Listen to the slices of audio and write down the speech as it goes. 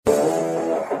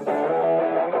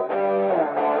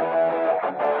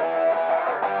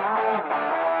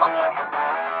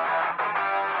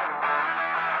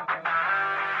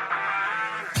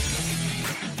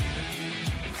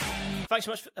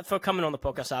thanks so much for coming on the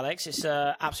podcast, Alex. It's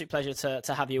an absolute pleasure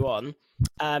to have you on.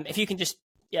 If you can just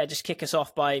kick us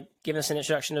off by giving us an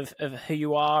introduction of who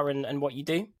you are and what you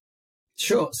do.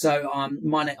 Sure. So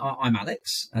I'm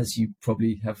Alex, as you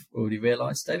probably have already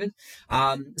realised, David.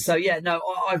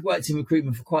 I've worked in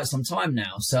recruitment for quite some time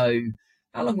now. So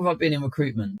how long have I been in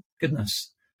recruitment?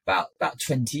 Goodness, about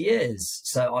 20 years.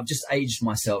 So I've just aged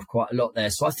myself quite a lot there.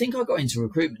 So I think I got into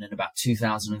recruitment in about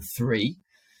 2003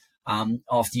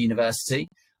 after university.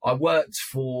 I worked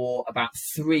for about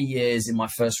 3 years in my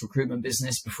first recruitment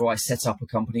business before I set up a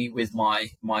company with my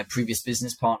previous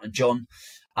business partner, John,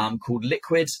 called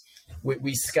Liquid.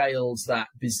 We scaled that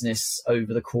business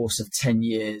over the course of 10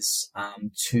 years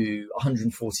to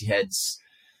 140 heads,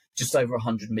 just over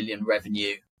 100 million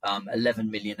revenue, 11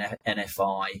 million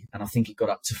NFI, and I think it got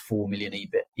up to 4 million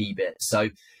EBIT. So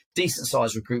decent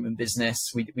sized recruitment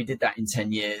business. We did that in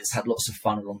 10 years, had lots of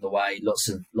fun along the way, lots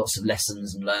of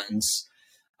lessons and learns.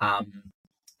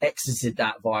 Exited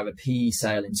that via a PE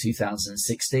sale in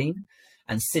 2016.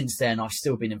 And since then, I've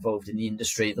still been involved in the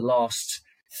industry. The last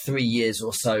 3 years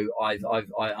or so,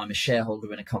 I'm a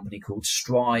shareholder in a company called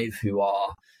Strive, who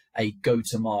are a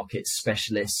go-to-market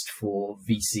specialist for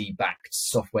VC-backed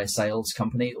software sales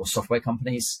company or software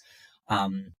companies,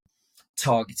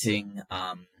 targeting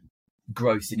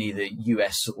growth in either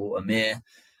US or EMEA.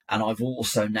 And I've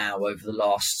also now, over the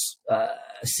last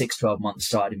 6-12 months,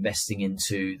 started investing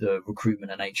into the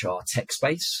recruitment and HR tech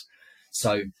space.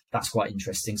 So that's quite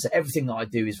interesting. So everything that I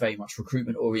do is very much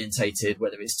recruitment orientated,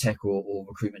 whether it's tech or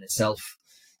recruitment itself.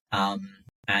 That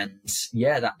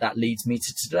leads me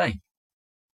to today.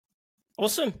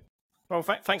 Awesome. Well,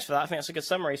 thanks for that. I think that's a good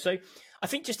summary. So I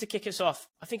think just to kick us off,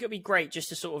 I think it'd be great just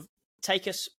to sort of take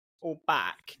us all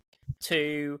back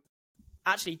to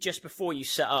actually just before you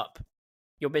set up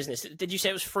your business. Did you say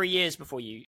it was 3 years before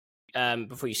you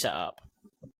set up?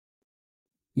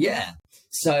 Yeah.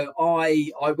 So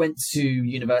I went to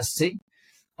university.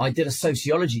 I did a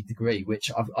sociology degree, which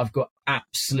I've got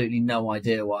absolutely no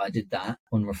idea why I did that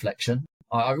on reflection.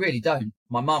 I really don't.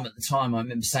 My mum at the time, I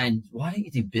remember saying, why don't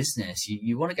you do business?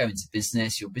 You want to go into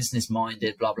business, you're business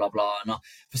minded, blah, blah, blah. And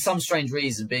for some strange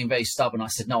reason, being very stubborn, I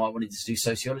said, no, I wanted to do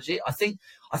sociology. I think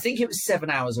it was 7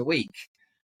 hours a week.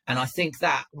 And I think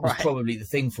that was probably the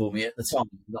thing for me at the time,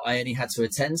 that I only had to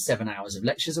attend 7 hours of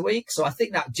lectures a week. So I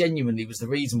think that genuinely was the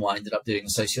reason why I ended up doing a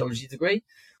sociology degree,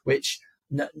 which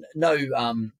no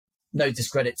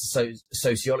discredit to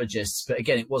sociologists, but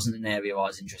again, it wasn't an area I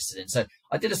was interested in. So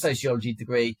I did a sociology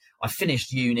degree. I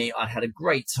finished uni. I had a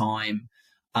great time.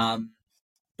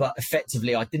 But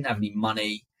effectively, I didn't have any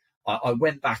money. I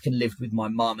went back and lived with my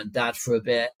mum and dad for a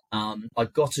bit. I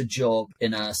got a job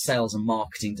in a sales and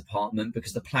marketing department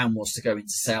because the plan was to go into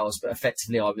sales, but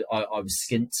effectively I was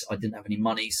skint. I didn't have any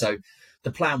money. So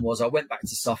the plan was I went back to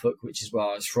Suffolk, which is where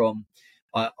I was from.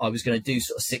 I was going to do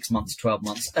sort of 6 months, 12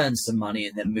 months, earn some money,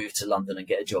 and then move to London and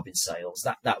get a job in sales.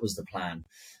 That was the plan.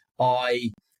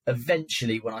 I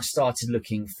eventually, when I started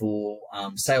looking for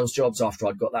sales jobs after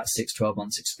I'd got that 6-12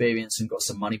 months experience and got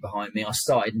some money behind me, I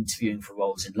started interviewing for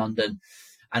roles in London.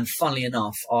 And funnily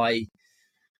enough, a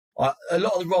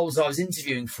lot of the roles I was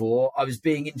interviewing for, I was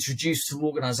being introduced to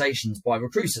organisations by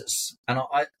recruiters. And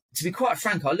to be quite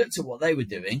frank, I looked at what they were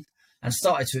doing and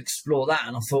started to explore that.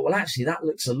 And I thought, well, actually, that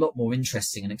looks a lot more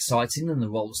interesting and exciting than the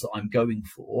roles that I'm going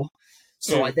for.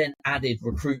 So I then added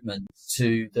recruitment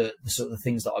to the sort of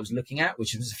things that I was looking at,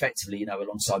 which was effectively,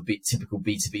 alongside typical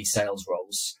B2B sales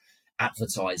roles,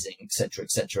 advertising, et cetera,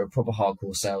 a proper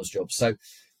hardcore sales job. So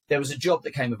there was a job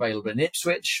that came available in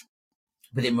Ipswich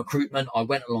within recruitment. I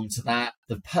went along to that.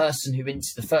 The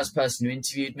first person who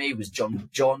interviewed me was John,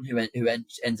 who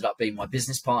ended up being my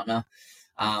business partner.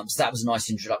 So that was a nice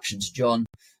introduction to John.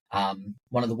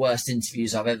 One of the worst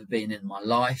interviews I've ever been in my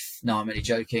life. No, I'm only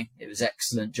joking. It was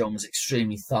excellent. John was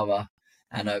extremely thorough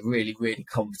and a really, really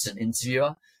competent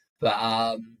interviewer.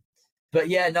 But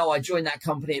yeah, no, I joined that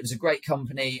company. It was a great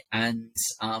company. And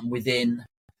within,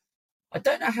 I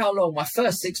don't know how long, my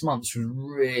first 6 months was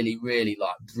really, really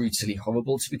brutally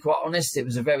horrible, to be quite honest. It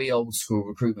was a very old school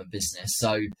recruitment business.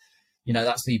 So,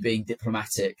 that's me being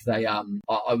diplomatic.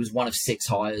 I was one of 6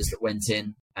 hires that went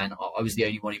in, and I was the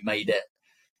only one who made it.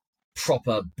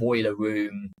 Proper boiler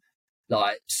room,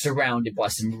 surrounded by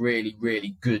some really,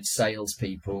 really good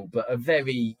salespeople, but a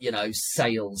very,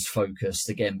 sales focused,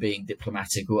 again, being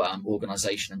diplomatic,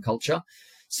 organization and culture.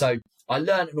 So I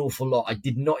learned an awful lot. I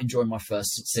did not enjoy my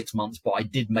first 6 months, but I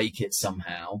did make it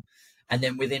somehow. And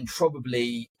then within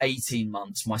probably 18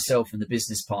 months, myself and the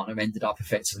business partner ended up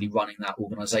effectively running that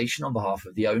organization on behalf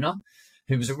of the owner,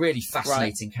 who was a really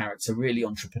fascinating character, really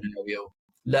entrepreneurial.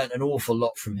 Learned an awful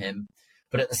lot from him.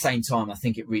 But at the same time, I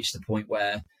think it reached the point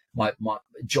where my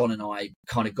John and I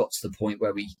kind of got to the point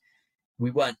where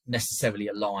we weren't necessarily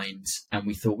aligned, and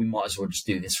we thought we might as well just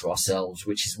do this for ourselves,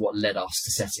 which is what led us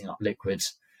to setting up Liquid.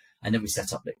 And then we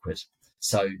set up Liquid.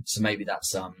 So maybe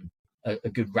that's a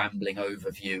good rambling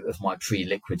overview of my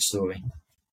pre-Liquid story.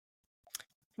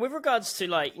 With regards to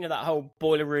that whole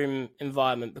boiler room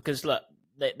environment, because look,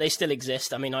 they still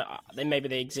exist. I mean, maybe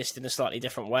they exist in a slightly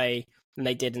different way than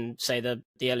they did in, say, the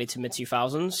early to mid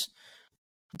 2000s.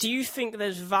 Do you think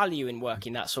there's value in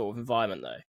working that sort of environment,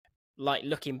 though? Like,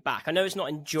 looking back, I know it's not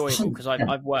enjoyable because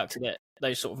I've worked at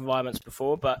those sort of environments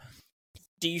before, but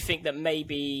do you think that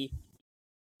maybe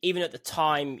even at the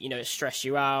time, it stressed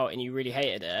you out and you really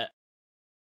hated it,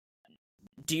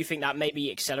 do you think that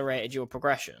maybe accelerated your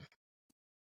progression?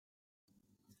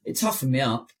 It toughened me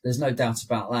up. There's no doubt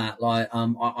about that. Like,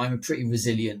 I'm a pretty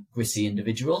resilient, gritty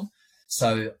individual.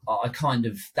 So I kind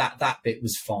of, that bit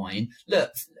was fine.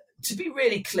 Look, to be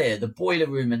really clear, the boiler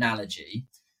room analogy,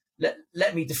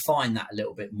 let me define that a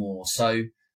little bit more. So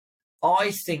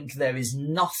I think there is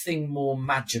nothing more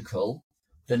magical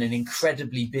than an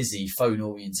incredibly busy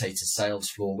phone-orientated sales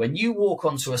floor. When you walk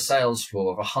onto a sales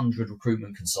floor of 100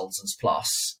 recruitment consultants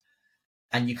plus,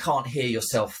 and you can't hear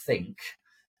yourself think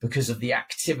because of the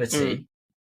activity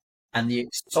and the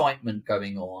excitement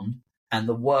going on and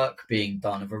the work being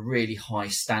done of a really high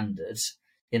standard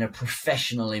in a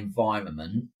professional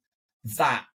environment,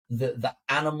 that the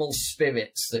animal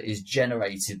spirits that is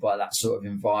generated by that sort of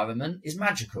environment is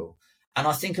magical. And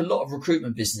I think a lot of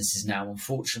recruitment businesses now,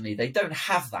 unfortunately, they don't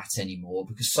have that anymore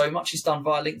because so much is done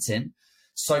via LinkedIn.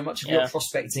 So much of your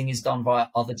prospecting is done via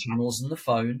other channels than the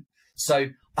phone. So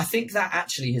I think that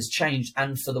actually has changed,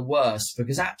 and for the worse,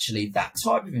 because actually that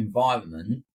type of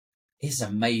environment is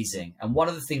amazing. And one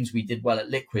of the things we did well at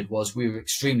Liquid was we were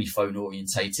extremely phone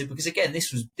orientated because, again,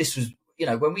 this was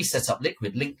when we set up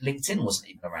Liquid, LinkedIn wasn't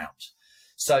even around.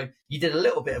 So you did a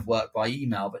little bit of work by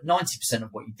email, but 90% of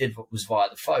what you did was via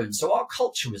the phone. So our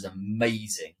culture was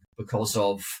amazing because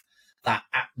of that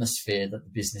atmosphere that the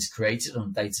business created on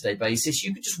a day-to-day basis.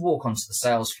 You could just walk onto the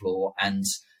sales floor and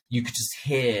you could just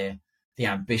hear the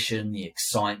ambition, the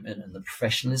excitement, and the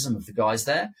professionalism of the guys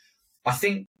there. I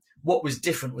think what was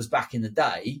different was back in the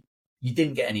day, you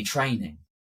didn't get any training.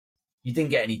 You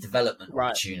didn't get any development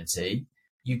opportunity.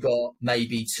 You got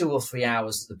maybe 2 or 3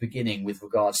 hours at the beginning with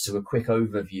regards to a quick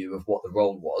overview of what the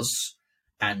role was.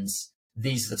 And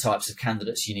these are the types of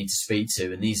candidates you need to speak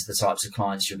to. And these are the types of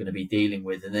clients you're going to be dealing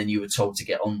with. And then you were told to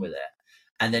get on with it.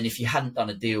 And then if you hadn't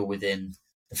done a deal within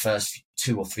the first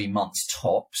 2 or 3 months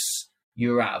tops,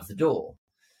 you were out of the door.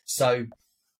 So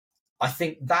I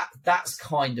think that's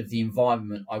kind of the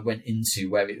environment I went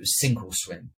into, where it was sink or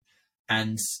swim.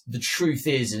 And the truth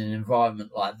is, in an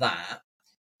environment like that,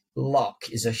 luck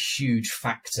is a huge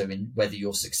factor in whether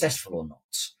you're successful or not.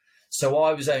 So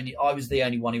I was the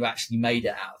only one who actually made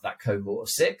it out of that cohort of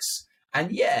 6.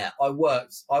 And yeah, I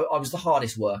was the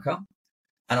hardest worker,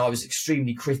 and I was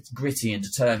extremely gritty and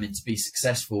determined to be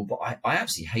successful. But I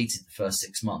absolutely hated the first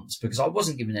 6 months because I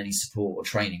wasn't given any support or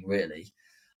training, really.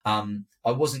 I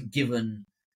wasn't given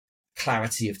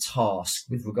clarity of task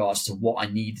with regards to what I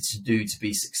needed to do to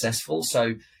be successful.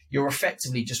 So you're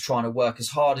effectively just trying to work as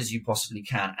hard as you possibly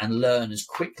can and learn as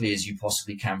quickly as you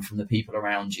possibly can from the people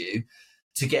around you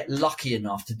to get lucky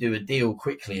enough to do a deal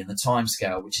quickly in the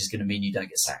timescale, which is going to mean you don't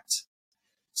get sacked.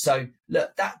 So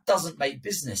look, that doesn't make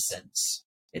business sense.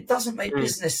 It doesn't make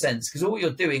business sense because all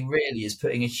you're doing really is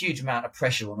putting a huge amount of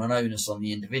pressure on an onus on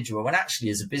the individual. When actually,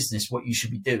 as a business, what you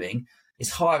should be doing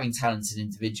is hiring talented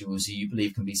individuals who you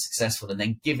believe can be successful and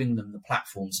then giving them the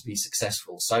platform to be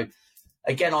successful. So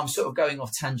again, I'm sort of going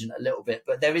off tangent a little bit,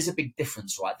 but there is a big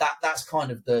difference, right? That's kind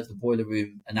of the boiler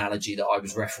room analogy that I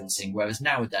was referencing. Whereas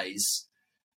nowadays,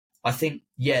 I think,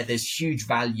 there's huge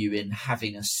value in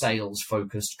having a sales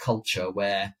focused culture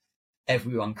where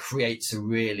everyone creates a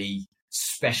really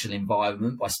special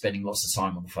environment by spending lots of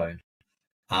time on the phone.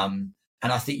 And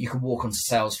I think you can walk onto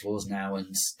sales floors now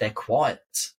and they're quiet.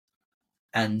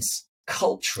 And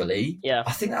culturally,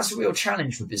 I think that's a real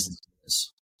challenge for business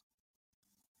owners.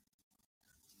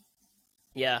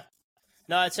 Yeah,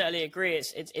 no, I totally agree.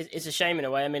 It's a shame in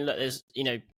a way. I mean, look, there's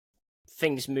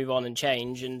things move on and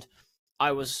change, and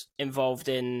I was involved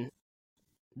in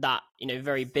that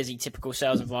very busy, typical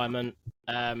sales environment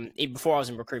even before I was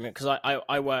in recruitment, because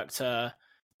I worked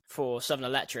for Southern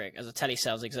Electric as a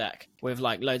telesales exec with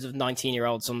like loads of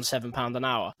 19-year-olds on £7 an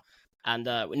hour, and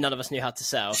none of us knew how to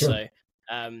sell. Sure. So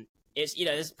it's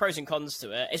there's pros and cons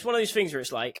to it. It's one of those things where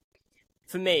it's like,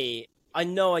 for me, I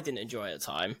know I didn't enjoy it at the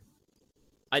time.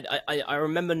 I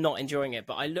remember not enjoying it,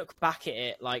 but I look back at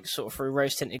it like sort of through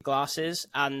rose tinted glasses,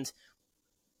 and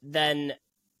then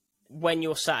when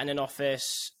you're sat in an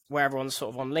office where everyone's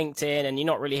sort of on LinkedIn and you're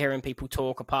not really hearing people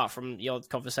talk apart from the odd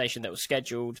conversation that was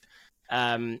scheduled,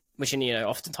 which,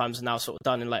 oftentimes are now sort of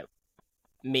done in like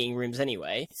meeting rooms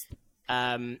anyway.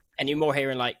 And you're more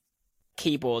hearing like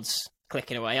keyboards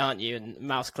clicking away, aren't you? And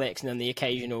mouse clicks and then the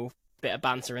occasional bit of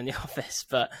banter in the office.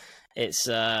 But it's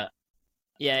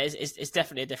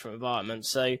definitely a different environment.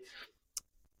 So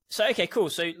okay, cool.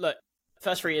 So look,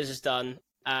 first 3 years is done.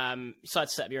 You decided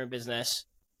to set up your own business.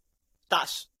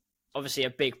 That's obviously a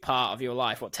big part of your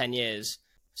life, 10 years.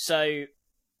 So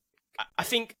I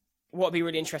think what would be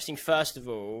really interesting, first of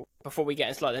all, before we get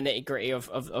into like the nitty gritty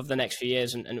of the next few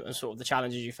years and sort of the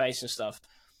challenges you face and stuff,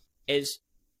 is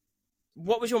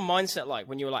what was your mindset like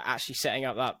when you were like actually setting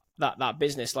up that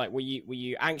business? Like, were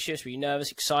you anxious? Were you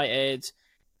nervous, excited?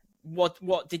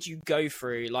 What did you go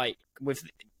through like with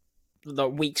the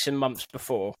weeks and months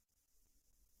before?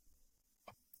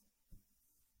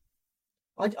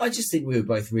 I just think we were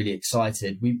both really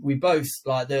excited. We both,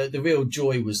 like, the real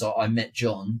joy was I met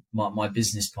John, my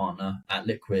business partner at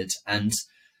Liquid, and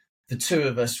the two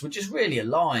of us were just really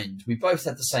aligned. We both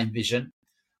had the same vision.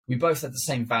 We both had the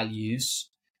same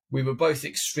values. We were both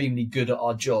extremely good at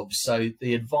our jobs. So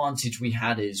the advantage we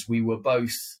had is we were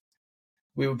both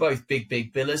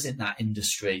big billers in that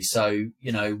industry. So,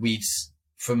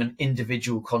 from an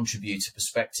individual contributor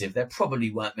perspective, there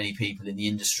probably weren't many people in the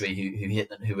industry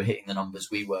who were hitting the numbers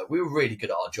we were. We were really good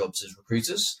at our jobs as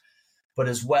recruiters, but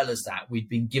as well as that, we'd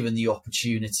been given the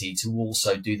opportunity to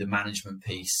also do the management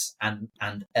piece and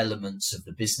elements of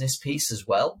the business piece as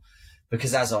well.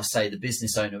 Because as I say, the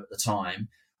business owner at the time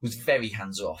was very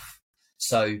hands off.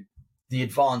 So the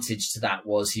advantage to that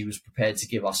was he was prepared to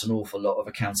give us an awful lot of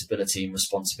accountability and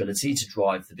responsibility to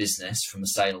drive the business from a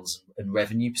sales and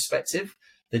revenue perspective.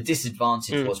 The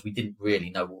disadvantage was we didn't really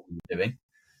know what we were doing.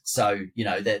 So,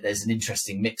 there's an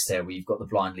interesting mix there where you've got the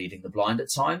blind leading the blind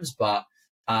at times. But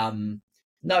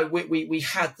no, we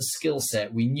had the skill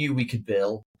set. We knew we could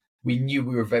bill. We knew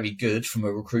we were very good from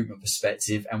a recruitment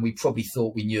perspective. And we probably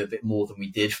thought we knew a bit more than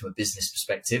we did from a business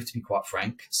perspective, to be quite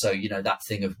frank. So, that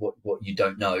thing of what you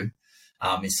don't know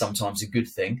is sometimes a good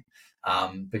thing,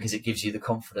 because it gives you the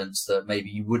confidence that maybe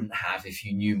you wouldn't have if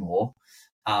you knew more.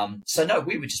 So no,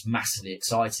 we were just massively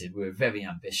excited. We were very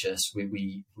ambitious.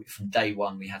 We from day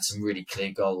one, we had some really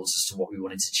clear goals as to what we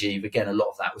wanted to achieve. Again, a lot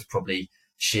of that was probably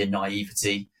sheer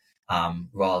naivety,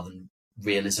 rather than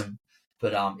realism.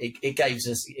 But it gave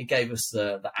us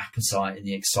the appetite and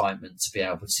the excitement to be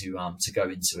able to go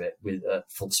into it with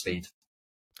full speed.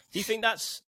 Do you think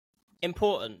that's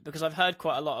important? Because I've heard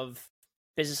quite a lot of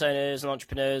business owners and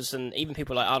entrepreneurs, and even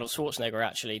people like Arnold Schwarzenegger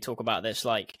actually talk about this.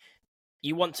 Like,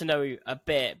 you want to know a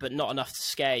bit, but not enough to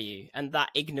scare you. And that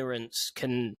ignorance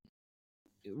can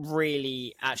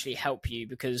really actually help you,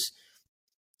 because,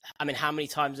 I mean, how many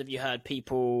times have you heard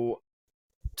people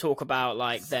talk about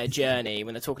like their journey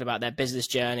when they're talking about their business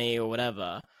journey or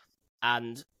whatever,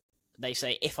 and they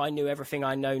say, if I knew everything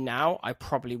I know now, I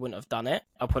probably wouldn't have done it.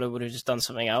 I probably would have just done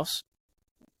something else.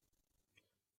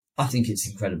 I think it's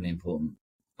incredibly important.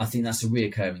 I think that's a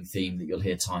reoccurring theme that you'll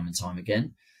hear time and time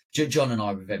again. John and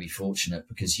I were very fortunate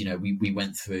because, we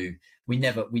went through, we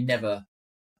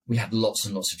had lots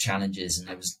and lots of challenges, and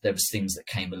there was things that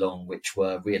came along which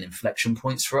were real inflection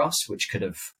points for us, which could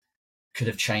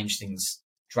have changed things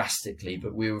drastically.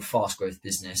 But we were a fast growth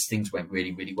business. Things went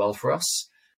really, really well for us.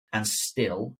 And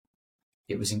still,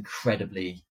 it was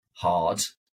incredibly hard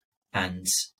and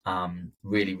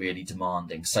really, really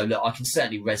demanding. So look, I can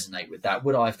certainly resonate with that.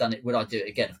 Would I have done it? Would I do it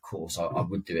again? Of course, I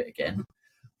would do it again.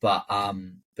 But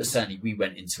certainly we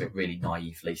went into it really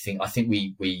naively. I think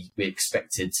we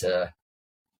expected to.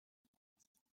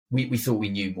 We thought we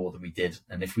knew more than we did,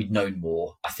 and if we'd known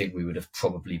more, I think we would have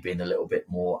probably been a little bit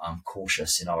more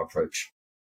cautious in our approach.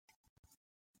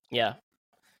 Yeah.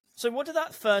 So what did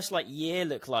that first year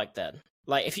look like then?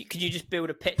 Like, could you just build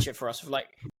a picture for us of like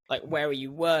where were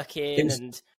you working,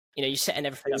 and you're setting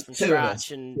everything up from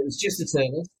scratch, and it was just a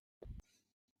service.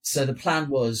 So the plan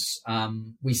was,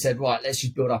 we said, right, let's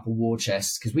just build up a war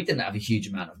chest, because we didn't have a huge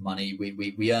amount of money.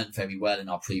 We earned very well in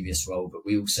our previous role, but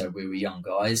we were young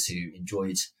guys who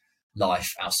enjoyed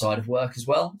life outside of work as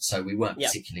well. So we weren't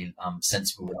particularly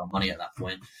sensible with our money at that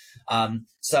point.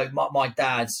 So my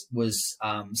dad was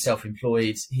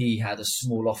self-employed. He had a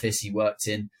small office he worked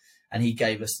in, and he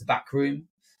gave us the back room.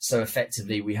 So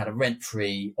effectively, we had a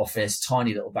rent-free office,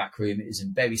 tiny little back room. It was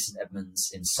in Bury St Edmunds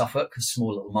in Suffolk, a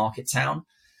small little market town.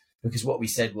 Because what we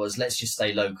said was, let's just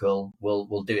stay local.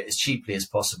 We'll do it as cheaply as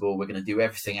possible. We're going to do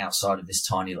everything outside of this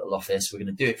tiny little office. We're going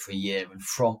to do it for a year. And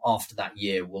from after that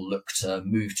year, we'll look to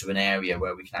move to an area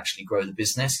where we can actually grow the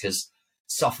business. Because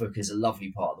Suffolk is a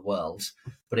lovely part of the world,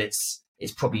 but it's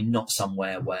probably not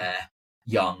somewhere where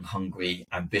young, hungry,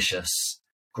 ambitious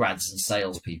grads and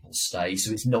salespeople stay.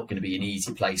 So it's not going to be an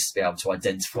easy place to be able to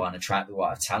identify and attract the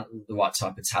right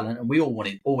type of talent. And we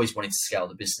always wanted to scale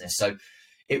the business. So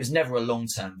it was never a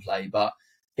long-term play, but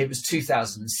it was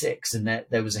 2006 and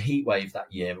there was a heat wave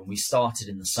that year, and we started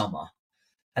in the summer,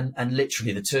 and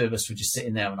literally the two of us were just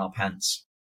sitting there in our pants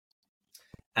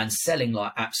and selling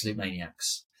like absolute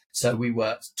maniacs. So we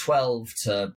worked 12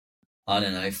 to,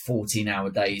 14-hour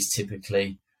days,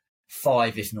 typically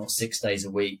 5, if not 6 days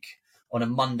a week. On a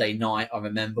Monday night, I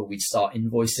remember we'd start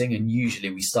invoicing, and usually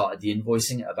we started the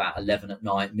invoicing at about 11 at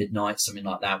night, midnight, something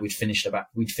like that. We'd finish at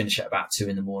about 2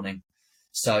 in the morning.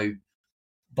 So,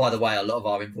 by the way, a lot of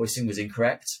our invoicing was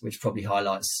incorrect, which probably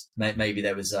highlights maybe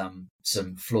there was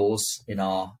some flaws in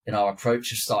our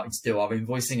approach of starting to do our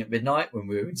invoicing at midnight when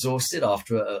we were exhausted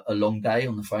after a long day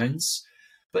on the phones.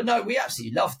 But no, we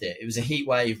absolutely loved it. It was a heat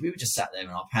wave. We were just sat there in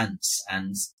our pants,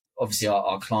 and obviously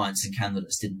our clients and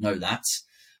candidates didn't know that.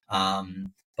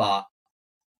 But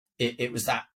it was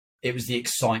the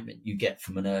excitement you get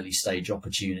from an early stage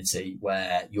opportunity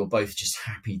where you're both just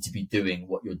happy to be doing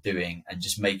what you're doing and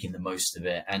just making the most of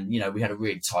it. And, we had a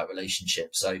really tight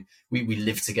relationship. So we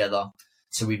lived together.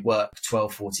 So we'd work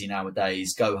 12, 14-hour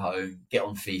days, go home, get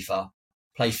on FIFA,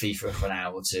 play FIFA for an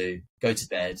hour or two, go to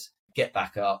bed, get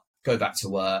back up, go back to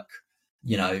work,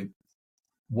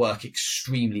 work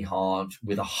extremely hard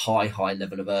with a high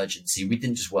level of urgency. We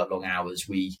didn't just work long hours.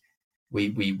 We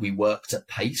worked at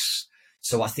pace.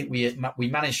 So I think we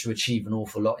managed to achieve an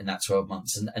awful lot in that 12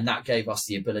 months. And that gave us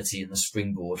the ability and the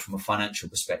springboard from a financial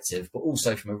perspective, but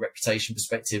also from a reputation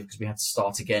perspective, because we had to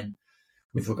start again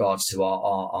with regards to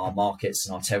our markets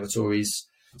and our territories.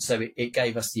 So it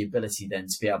gave us the ability then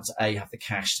to be able to have the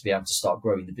cash to be able to start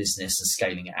growing the business and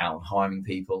scaling it out and hiring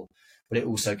people. But it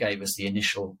also gave us the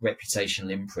initial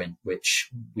reputational imprint, which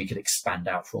we could expand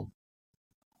out from.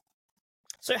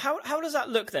 So how does that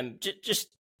look then? Just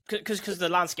because the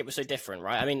landscape was so different,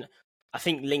 right? I mean, I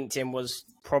think LinkedIn was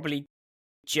probably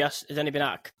it's only been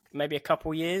out maybe a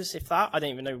couple years, if that. I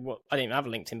didn't even have a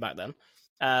LinkedIn back then.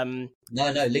 No,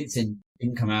 LinkedIn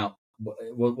didn't come out.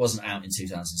 It wasn't out in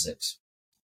 2006.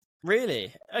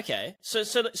 Really? Okay. So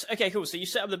okay, cool. So you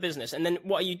set up the business, and then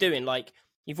what are you doing? Like,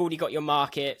 you've already got your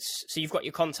markets, so you've got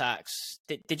your contacts.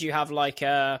 Did you have like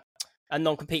a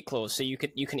non-compete clause, so you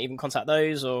couldn't even contact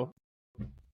those, or?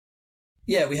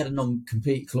 Yeah, we had a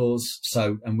non-compete clause,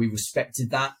 and we respected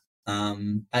that.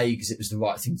 A, because it was the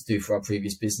right thing to do for our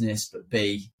previous business, but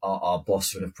B, our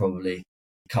boss would have probably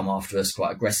come after us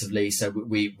quite aggressively. So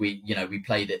we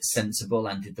played it sensible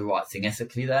and did the right thing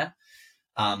ethically there.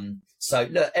 So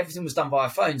look, everything was done via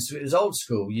phone. So it was old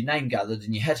school. You name gathered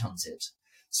and you headhunted.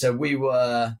 So we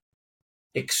were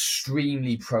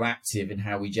extremely proactive in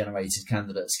how we generated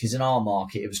candidates, because in our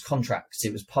market, it was contracts,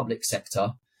 it was public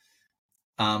sector.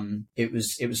 It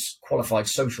was qualified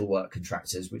social work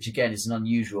contractors, which again is an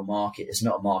unusual market. It's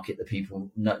not a market that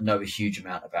people know a huge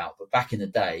amount about. But back in the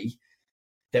day,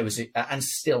 there was, and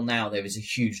still now, there is a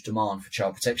huge demand for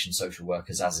child protection social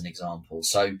workers, as an example.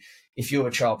 So if you're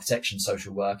a child protection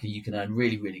social worker, you can earn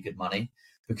really, really good money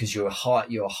because you're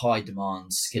a high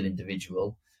demand skill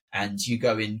individual, and you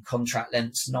go in contract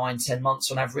lengths 9-10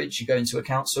 months on average. You go into a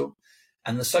council,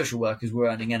 and the social workers were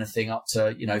earning anything up to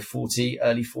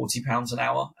early £40 an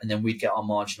hour, and then we'd get our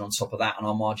margin on top of that, and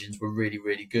our margins were really,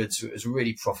 really good. So it was a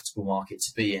really profitable market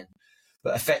to be in.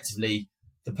 But effectively,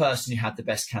 the person who had the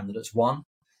best candidates won.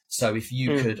 So if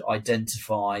you could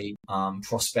identify,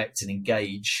 prospect and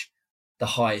engage the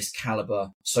highest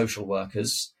caliber social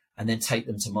workers and then take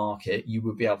them to market, you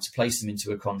would be able to place them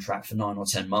into a contract for 9 or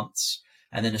 10 months.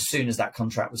 And then as soon as that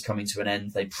contract was coming to an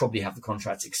end, they'd probably have the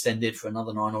contract extended for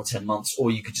another 9 or 10 months,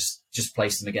 or you could just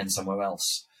place them again somewhere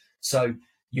else. So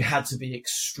you had to be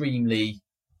extremely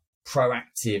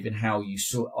proactive in how you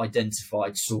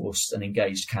identified, sourced and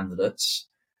engaged candidates,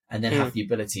 and then have the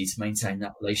ability to maintain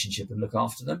that relationship and look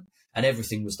after them. And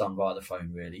everything was done via the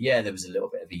phone, really. Yeah, there was a little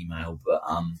bit of email, but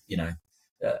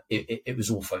it was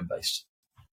all phone based.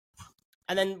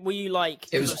 And then were you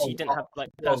like, you didn't have like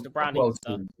personal branding and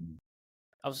stuff?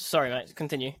 I was sorry, mate.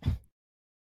 Continue.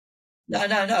 No.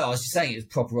 I was just saying it was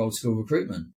proper old school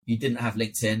recruitment. You didn't have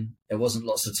LinkedIn. There wasn't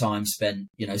lots of time spent,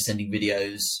 sending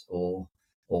videos or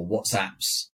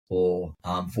WhatsApps or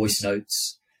voice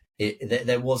notes.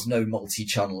 There was no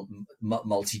multi-channel,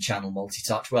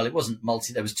 multi-touch. Well, it wasn't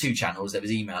multi. There was 2 channels. There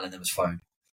was email and there was phone.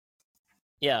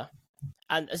 Yeah.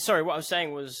 And sorry, what I was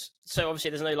saying was, so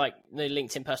obviously there's no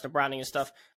LinkedIn personal branding and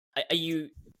stuff. Are you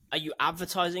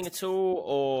advertising at all,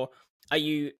 or are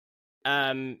you?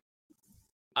 I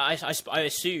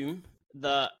assume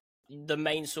that the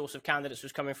main source of candidates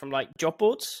was coming from like job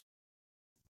boards?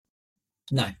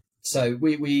 No. So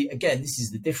we again, this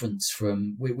is the difference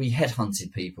from we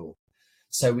headhunted people.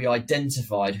 So we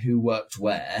identified who worked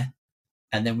where,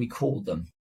 and then we called them.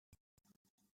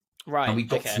 Right. And we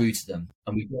got through to them,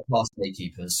 and we got past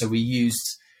gatekeepers. So we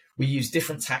used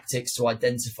different tactics to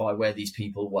identify where these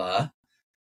people were.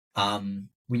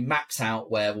 We mapped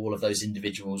out where all of those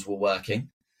individuals were working,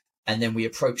 and then we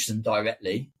approached them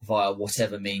directly via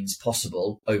whatever means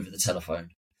possible over the telephone.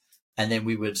 And then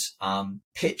we would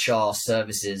pitch our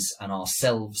services and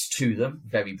ourselves to them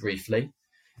very briefly.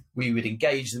 We would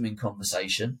engage them in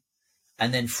conversation.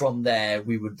 And then from there,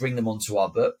 we would bring them onto our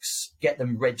books, get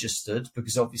them registered,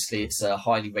 because obviously it's a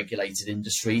highly regulated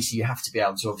industry. So you have to be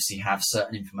able to obviously have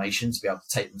certain information to be able to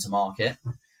take them to market.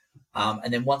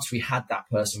 And then once we had that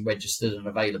person registered and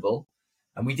available,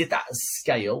 and we did that at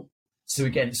scale. So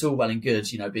again, it's all well and good,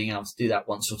 being able to do that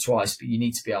once or twice, but you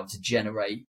need to be able to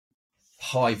generate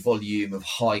high volume of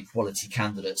high quality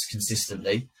candidates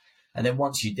consistently. And then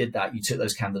once you did that, you took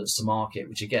those candidates to market,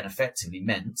 which again, effectively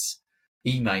meant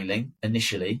emailing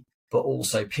initially, but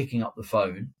also picking up the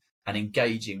phone and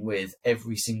engaging with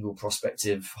every single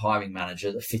prospective hiring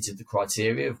manager that fitted the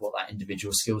criteria of what that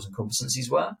individual skills and competencies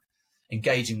were,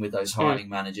 engaging with those hiring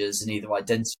managers and either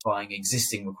identifying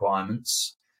existing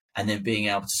requirements and then being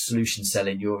able to solution sell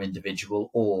in your individual,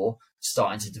 or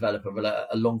starting to develop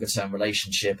a longer term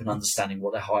relationship and understanding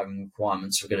what their hiring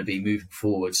requirements were going to be moving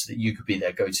forward so that you could be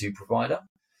their go-to provider.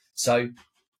 So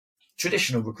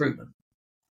traditional recruitment.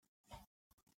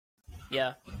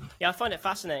 Yeah, I find it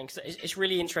fascinating because it's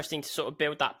really interesting to sort of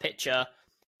build that picture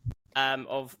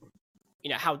of,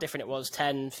 how different it was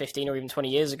 10, 15 or even 20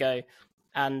 years ago.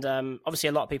 And obviously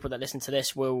a lot of people that listen to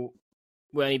this will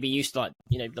only be used to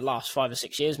the last 5 or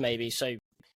 6 years maybe. So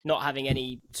not having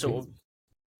any sort of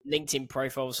LinkedIn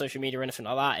profile, social media or anything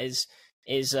like that is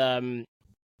it's a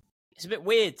bit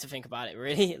weird to think about it,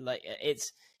 really. Like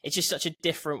it's just such a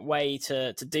different way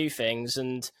to do things.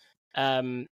 And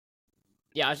I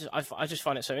just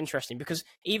find it so interesting because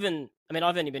I've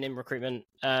only been in recruitment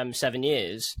 7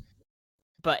 years,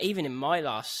 but even in my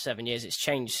last 7 years, it's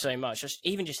changed so much.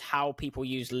 Just how people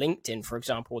use LinkedIn, for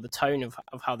example, or the tone of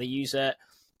how they use it.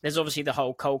 There's obviously the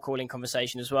whole cold calling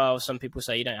conversation as well. Some people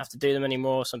say you don't have to do them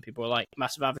anymore. Some people are like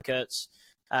massive advocates.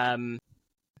 Do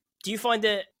you find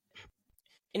it,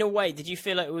 in a way, did you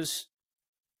feel like it was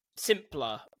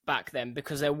simpler back then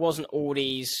because there wasn't all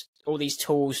these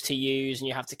tools to use and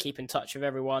you have to keep in touch with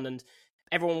everyone, and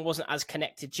everyone wasn't as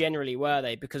connected generally, were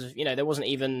they? Because, there wasn't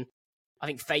even, I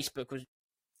think Facebook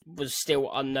was still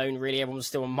unknown, really. Everyone was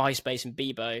still on MySpace and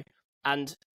Bebo.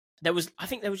 And there was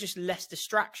just less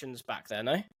distractions back then,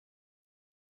 no?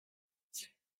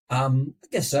 I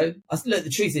guess so. Look, the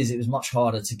truth is it was much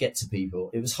harder to get to people.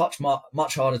 It was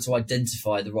much harder to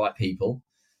identify the right people.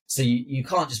 So you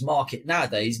can't just market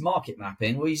nowadays, market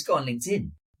mapping. Well, you just go on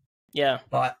LinkedIn. Yeah.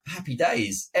 Like, happy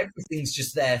days. Everything's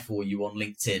just there for you on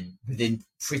LinkedIn within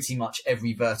pretty much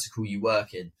every vertical you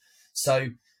work in. So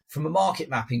from a market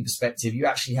mapping perspective, you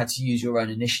actually had to use your own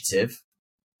initiative.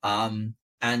 So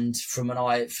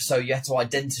you had to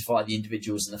identify the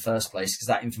individuals in the first place because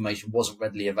that information wasn't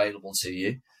readily available to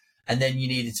you. And then you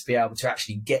needed to be able to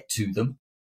actually get to them,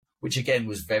 which again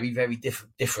was very, very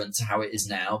different to how it is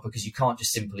now, because you can't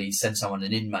just simply send someone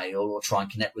an email or try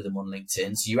and connect with them on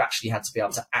LinkedIn. So you actually had to be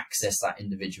able to access that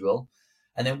individual.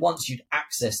 And then once you'd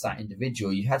access that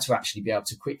individual, you had to actually be able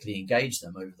to quickly engage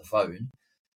them over the phone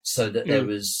so that there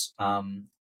was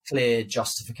clear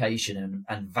justification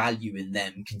and value in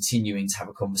them continuing to have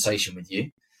a conversation with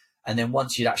you. And then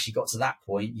once you'd actually got to that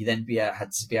point, you then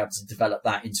had to be able to develop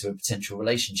that into a potential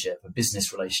relationship, a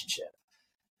business relationship.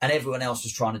 And everyone else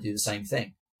was trying to do the same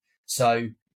thing. So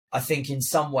I think in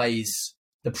some ways,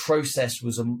 the process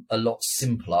was a lot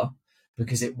simpler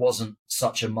because it wasn't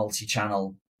such a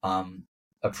multi-channel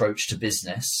approach to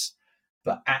business.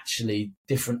 But actually,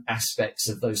 different aspects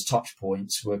of those touch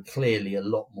points were clearly a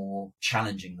lot more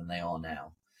challenging than they are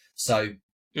now. So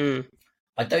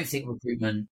I don't think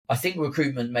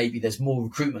recruitment, maybe there's more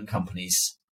recruitment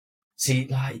companies. See,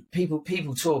 like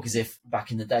people talk as if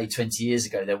back in the day, 20 years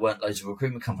ago, there weren't loads of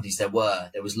recruitment companies. There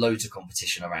was loads of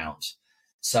competition around.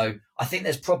 So I think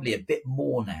there's probably a bit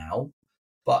more now,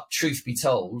 but truth be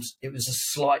told, it was a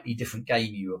slightly different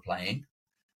game you were playing.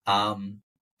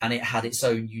 And it had its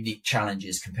own unique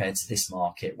challenges compared to this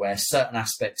market, where certain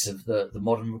aspects of the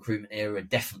modern recruitment era are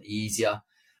definitely easier,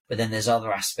 but then there's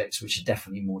other aspects which are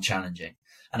definitely more challenging.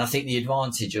 And I think the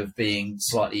advantage of being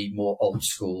slightly more old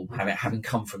school, having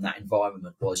come from that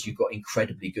environment, was you got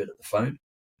incredibly good at the phone.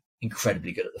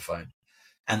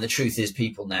 And the truth is,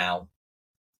 people now,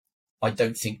 I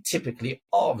don't think typically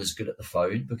are as good at the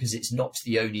phone because it's not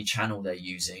the only channel they're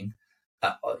using,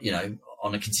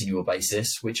 on a continual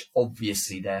basis, which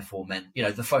obviously therefore meant,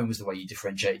 the phone was the way you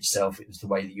differentiate yourself. It was the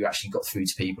way that you actually got through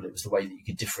to people. It was the way that you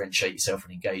could differentiate yourself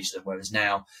and engage them. Whereas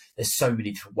now there's so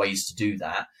many different ways to do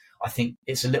that. I think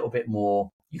it's a little bit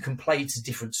more, you can play to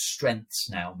different strengths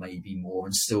now, maybe more,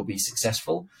 and still be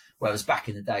successful. Whereas back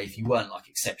in the day, if you weren't like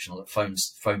exceptional at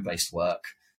phone-based work,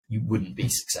 you wouldn't be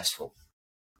successful.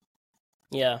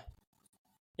 Yeah.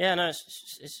 Yeah, no,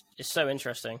 it's so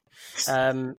interesting.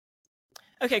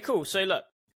 Okay, cool. So look,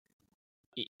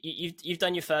 you've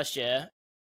done your first year.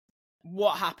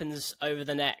 What happens over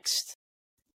the next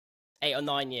 8 or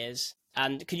 9 years?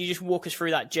 And could you just walk us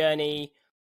through that journey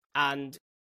and,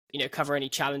 cover any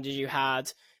challenges you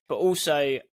had? But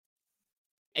also,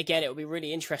 again, it would be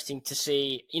really interesting to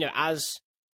see, as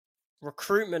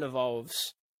recruitment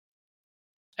evolves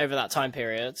over that time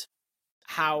period,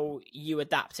 how you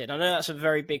adapted. I know that's a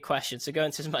very big question, so go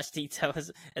into as much detail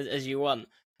as you want.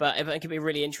 But it could be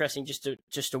really interesting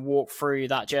just to walk through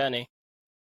that journey.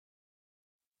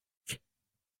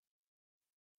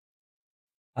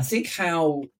 I think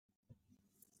how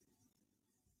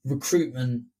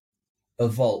recruitment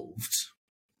evolved.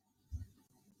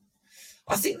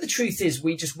 I think the truth is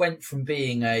we just went from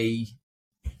being I'm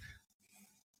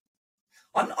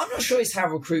not sure it's how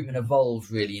recruitment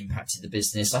evolved really impacted the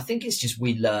business. I think it's just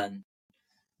we learned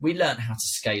how to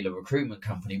scale a recruitment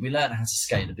company. We learned how to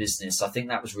scale a business. I think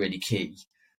that was really key.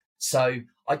 So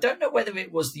I don't know whether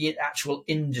it was the actual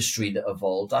industry that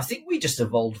evolved. I think we just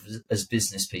evolved as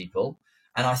business people.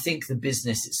 And I think the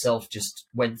business itself just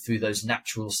went through those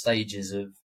natural stages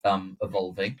of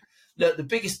evolving. Look, the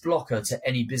biggest blocker to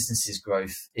any business's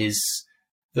growth is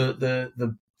the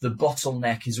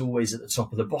bottleneck is always at the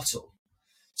top of the bottle.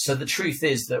 So the truth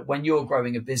is that when you're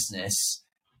growing a business,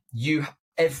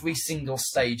 every single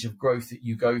stage of growth that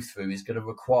you go through is going to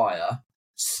require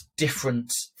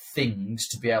different things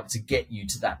to be able to get you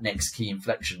to that next key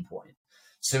inflection point.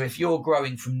 So if you're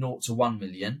growing from 0 to 1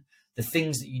 million, the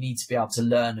things that you need to be able to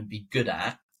learn and be good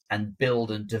at and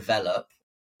build and develop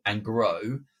and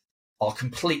grow are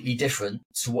completely different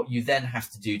to what you then have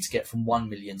to do to get from 1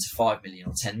 million to 5 million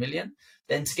or 10 million.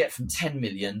 Then to get from 10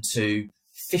 million to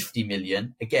 50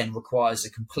 million, again, requires a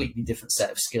completely different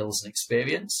set of skills and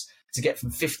experience. To get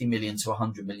from 50 million to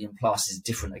 100 million plus is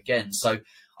different again. So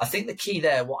I think the key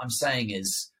there, what I'm saying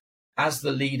is, as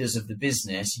the leaders of the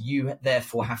business, you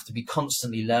therefore have to be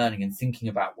constantly learning and thinking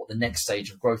about what the next stage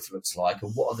of growth looks like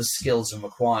and what are the skills and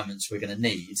requirements we're going to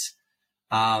need.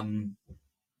 I'm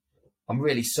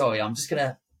really sorry. I'm just going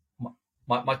to,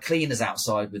 my cleaner's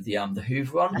outside with the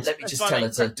Hoover on. Let me just tell her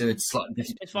to do it slightly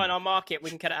different. It's fine. I'll mark it. We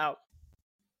can cut it out.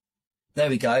 There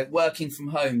we go. Working from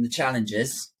home, the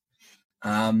challenges.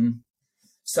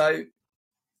 So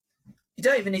you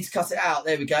don't even need to cut it out.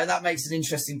 There we go. That makes an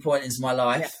interesting point into my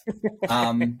life.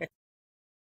 There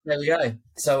we go.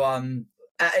 So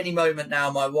at any moment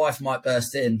now, my wife might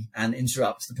burst in and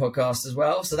interrupt the podcast as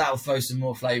well. So that will throw some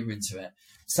more flavour into it.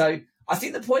 So I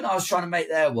think the point I was trying to make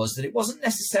there was that it wasn't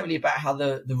necessarily about how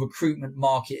the recruitment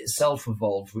market itself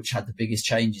evolved, which had the biggest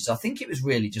changes. I think it was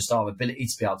really just our ability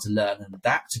to be able to learn and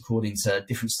adapt according to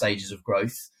different stages of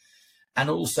growth, and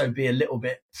also be a little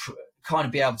bit, kind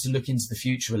of be able to look into the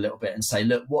future a little bit and say,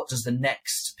 look, what does the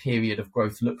next period of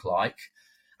growth look like?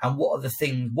 And what are the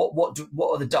things, what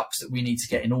are the ducks that we need to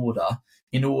get in order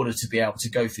to be able to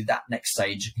go through that next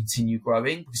stage and continue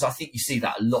growing? Because I think you see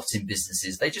that a lot in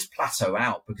businesses. They just plateau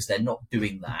out because they're not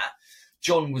doing that.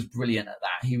 John was brilliant at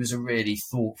that. He was a really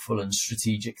thoughtful and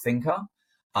strategic thinker.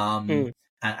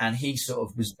 And he sort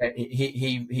of was,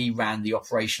 he ran the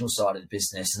operational side of the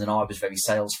business, and then I was very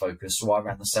sales focused. So I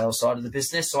ran the sales side of the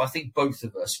business. So I think both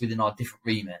of us within our different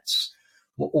remits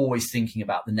were always thinking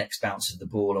about the next bounce of the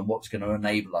ball and what's going to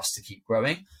enable us to keep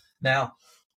growing. Now,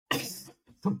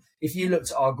 if you looked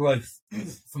at our growth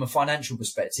from a financial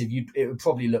perspective, it would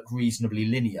probably look reasonably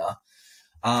linear,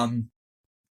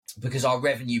 because our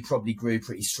revenue probably grew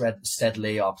pretty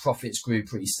steadily, our profits grew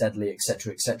pretty steadily, et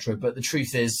cetera, et cetera. But the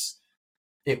truth is,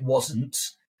 it wasn't.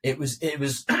 It was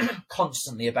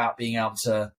constantly about being able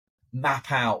to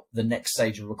map out the next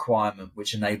stage of requirement,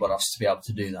 which enabled us to be able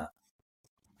to do that.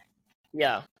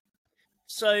 Yeah.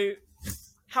 So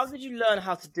how did you learn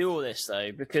how to do all this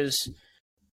though? Because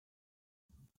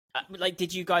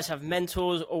did you guys have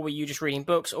mentors, or were you just reading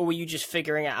books, or were you just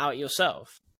figuring it out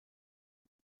yourself?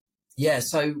 Yeah.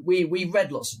 So we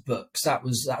read lots of books.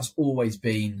 That's always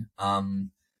been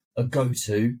a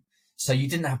go-to. So you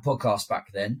didn't have podcasts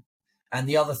back then. And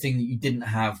the other thing that you didn't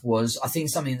have was, I think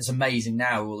something that's amazing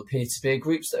now, all the peer-to-peer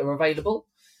groups that are available.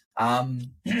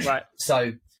 Right.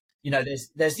 So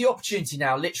there's the opportunity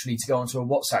now literally to go onto a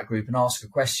WhatsApp group and ask a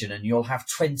question, and you'll have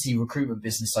 20 recruitment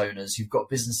business owners who've got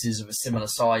businesses of a similar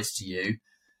size to you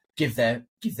give their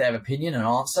opinion and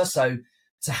answer. So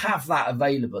to have that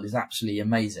available is absolutely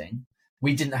amazing.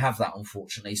 We didn't have that,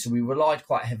 unfortunately, so we relied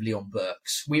quite heavily on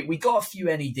books. We got a few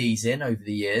NEDs in over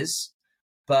the years,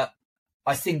 but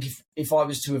I think if I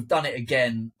was to have done it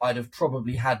again, I'd have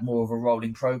probably had more of a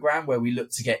rolling program where we look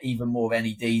to get even more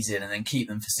NEDs in and then keep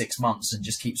them for 6 months and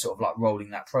just keep sort of like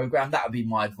rolling that program. That would be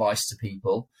my advice to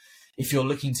people. If you're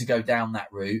looking to go down that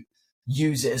route,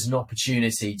 use it as an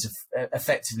opportunity to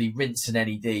effectively rinse an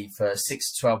NED for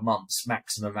 6 to 12 months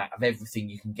maximum out of everything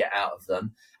you can get out of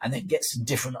them, and then get some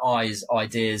different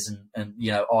ideas and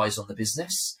eyes on the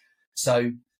business.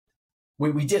 So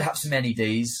we did have some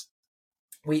NEDs.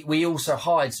 We also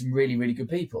hired some really, really good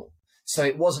people. So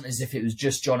it wasn't as if it was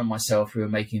just John and myself who were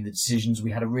making the decisions.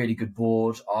 We had a really good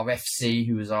board. Our FC,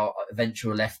 who was our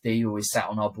eventual FD, always sat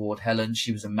on our board, Helen.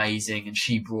 She was amazing, and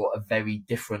she brought a very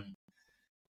different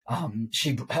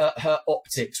her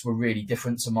optics were really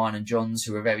different to mine and John's,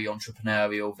 who were very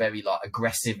entrepreneurial, very like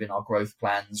aggressive in our growth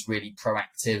plans, really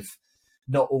proactive,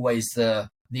 not always the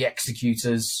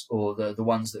executors or the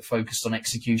ones that focused on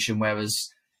execution, whereas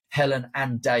Helen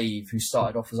and Dave, who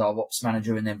started off as our ops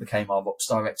manager and then became our ops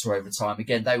director over time,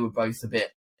 again, they were both a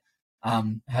bit,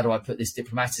 how do I put this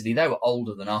diplomatically? They were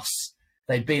older than us.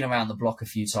 They'd been around the block a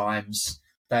few times.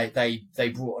 They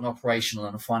brought an operational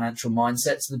and a financial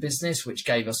mindset to the business, which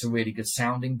gave us a really good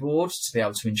sounding board to be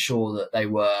able to ensure that they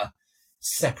were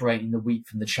separating the wheat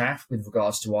from the chaff with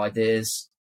regards to ideas,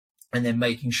 and then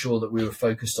making sure that we were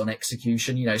focused on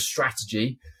execution.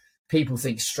 Strategy. People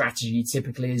think strategy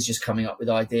typically is just coming up with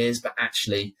ideas, but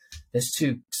actually there's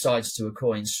two sides to a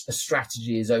coin. A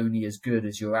strategy is only as good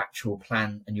as your actual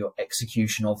plan and your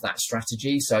execution of that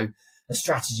strategy. So a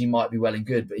strategy might be well and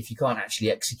good, but if you can't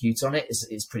actually execute on it,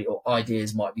 it's pretty, or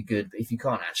ideas might be good, but if you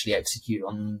can't actually execute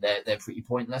on them, they're pretty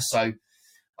pointless. So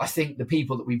I think the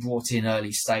people that we brought in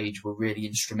early stage were really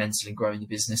instrumental in growing the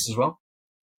business as well.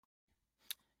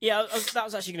 Yeah, that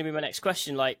was actually going to be my next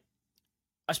question. Like,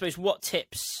 I suppose, what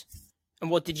tips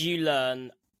and what did you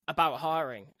learn about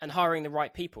hiring and hiring the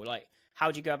right people? Like,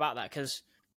 how do you go about that? Because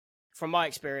from my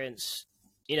experience,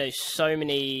 so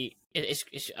many,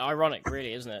 it's ironic,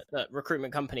 really, isn't it? That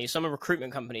some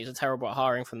recruitment companies are terrible at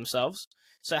hiring for themselves.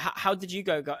 So how did you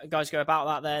guys go about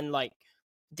that then? Like,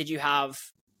 did you have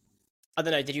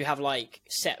like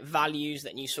set values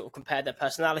that you sort of compared their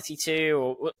personality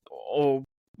to, or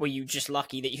were you just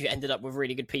lucky that you ended up with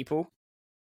really good people?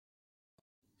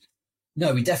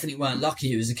 No, we definitely weren't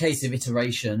lucky. It was a case of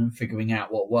iteration and figuring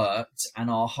out what worked, and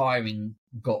our hiring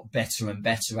got better and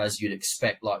better, as you'd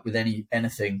expect. Like with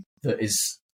anything that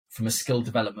is from a skill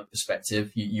development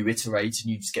perspective, you iterate and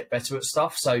you just get better at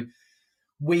stuff. So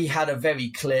we had a very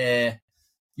clear,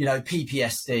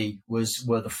 PPSD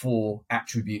were the 4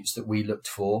 attributes that we looked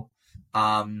for: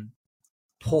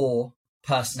 poor,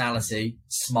 personality,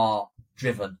 smart,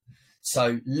 driven.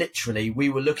 So literally we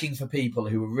were looking for people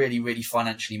who were really, really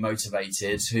financially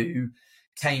motivated, who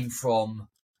came from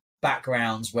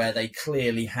backgrounds where they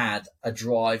clearly had a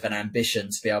drive and ambition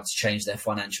to be able to change their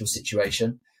financial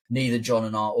situation. Neither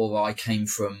John or I came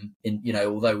from,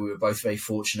 although we were both very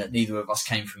fortunate, neither of us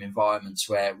came from environments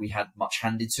where we had much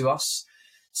handed to us.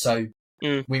 So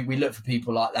we look for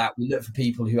people like that. We look for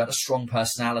people who had a strong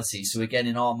personality. So again,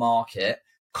 in our market,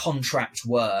 contract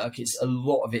work, a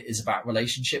lot of it is about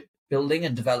relationship building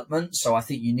and development. So I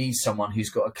think you need someone who's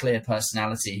got a clear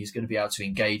personality, who's going to be able to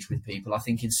engage with people. I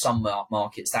think in some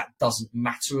markets that doesn't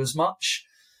matter as much,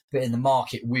 but in the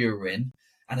market we were in,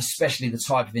 and especially the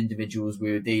type of individuals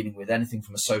we were dealing with, anything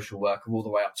from a social worker all the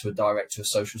way up to a director of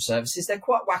social services, they're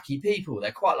quite wacky people.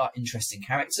 They're quite like interesting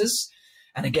characters.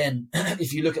 And again,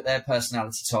 if you look at their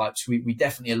personality types, we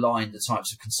definitely aligned the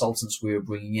types of consultants we were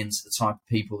bringing in to the type of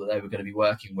people that they were going to be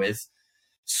working with.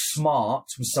 Smart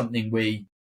was something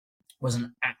was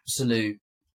an absolute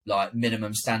like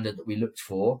minimum standard that we looked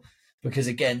for, because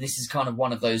again, this is kind of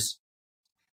one of those,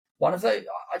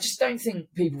 I just don't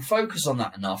think people focus on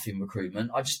that enough in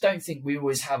recruitment. I just don't think we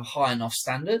always have high enough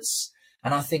standards.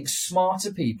 And I think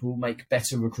smarter people make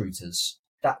better recruiters.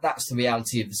 That's the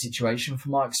reality of the situation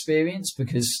from my experience,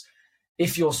 because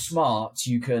if you're smart,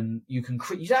 you don't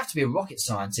have to be a rocket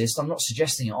scientist. I'm not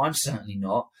suggesting it. I'm certainly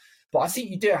not. But I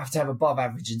think you do have to have above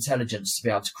average intelligence to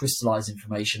be able to crystallize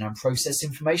information and process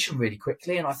information really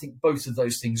quickly. And I think both of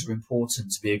those things are important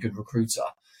to be a good recruiter.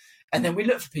 And then we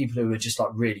look for people who are just like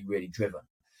really, really driven.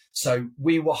 So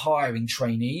we were hiring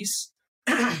trainees.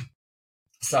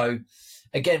 So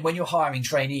again, when you're hiring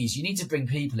trainees, you need to bring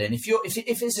people in. If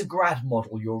it's a grad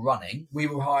model you're running, we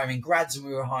were hiring grads and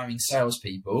we were hiring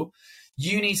salespeople.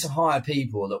 You need to hire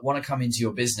people that want to come into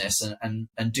your business and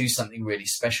do something really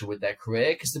special with their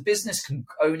career, because the business can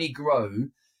only grow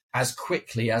as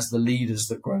quickly as the leaders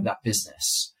that grow that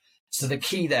business. So the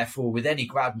key, therefore, with any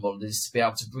grad model is to be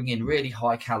able to bring in really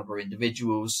high caliber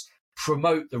individuals,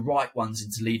 promote the right ones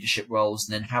into leadership roles,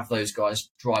 and then have those guys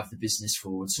drive the business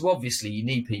forward. So obviously you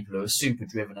need people who are super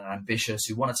driven and ambitious,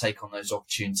 who want to take on those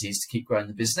opportunities to keep growing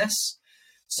the business.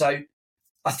 So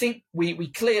I think we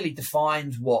clearly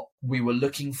defined what we were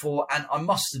looking for. And I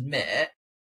must admit,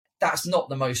 that's not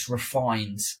the most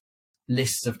refined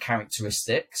list of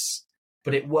characteristics,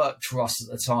 but it worked for us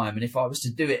at the time. And if I was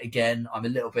to do it again, I'm a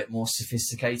little bit more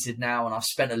sophisticated now, and I've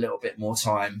spent a little bit more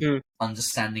time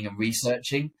understanding and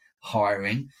researching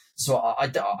hiring. So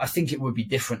I think it would be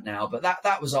different now, but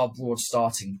that was our broad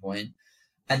starting point.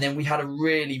 And then we had a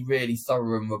really, really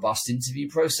thorough and robust interview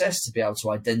process to be able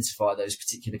to identify those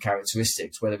particular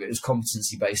characteristics, whether it was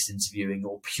competency-based interviewing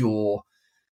or pure.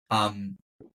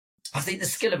 I think the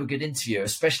skill of a good interviewer,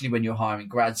 especially when you're hiring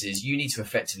grads, is you need to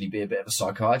effectively be a bit of a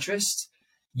psychiatrist.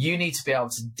 You need to be able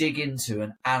to dig into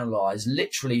and analyze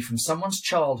literally from someone's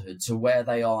childhood to where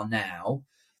they are now,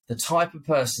 the type of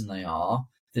person they are,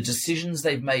 the decisions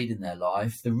they've made in their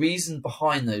life, the reason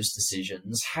behind those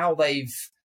decisions, how they've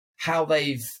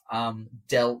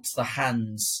dealt the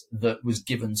hands that was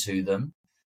given to them.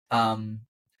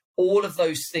 All of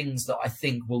those things that I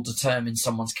think will determine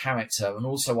someone's character, and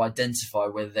also identify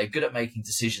whether they're good at making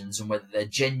decisions and whether they're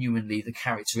genuinely the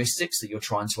characteristics that you're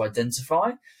trying to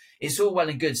identify. It's all well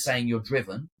and good saying you're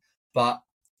driven, but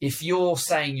if you're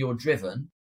saying you're driven,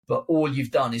 but all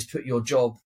you've done is put your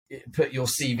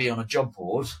CV on a job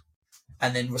board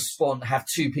and then have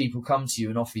two people come to you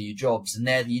and offer you jobs, and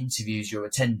they're the interviews you're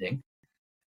attending,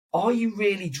 are you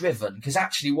really driven? Because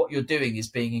actually what you're doing is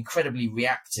being incredibly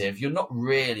reactive. You're not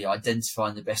really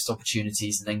identifying the best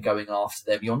opportunities and then going after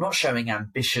them. You're not showing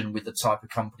ambition with the type of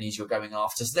companies you're going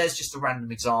after. So there's just a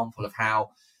random example of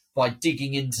how, by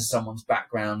digging into someone's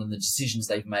background and the decisions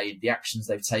they've made, the actions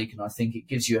they've taken, I think it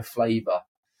gives you a flavour.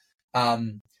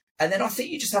 And then I think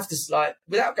you just have to,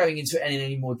 without going into it in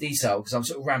any more detail, because I'm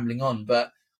sort of rambling on,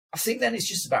 but I think then it's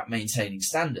just about maintaining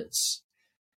standards.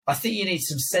 I think you need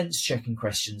some sense checking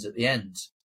questions at the end.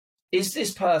 Is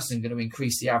this person going to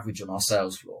increase the average on our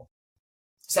sales floor?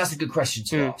 So that's a good question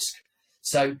to ask.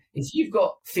 So if you've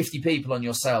got 50 people on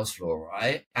your sales floor,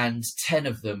 right, and 10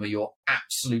 of them are your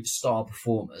absolute star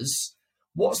performers,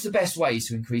 what's the best way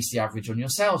to increase the average on your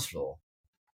sales floor?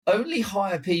 Only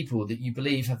hire people that you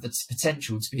believe have the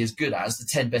potential to be as good as the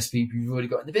 10 best people you've already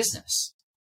got in the business.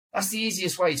 That's the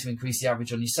easiest way to increase the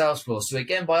average on your sales floor. So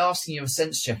again, by asking you a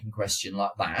sense checking question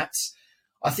like that,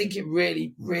 I think it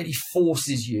really, really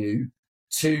forces you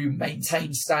to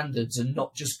maintain standards and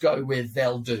not just go with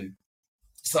they'll do.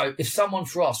 So if someone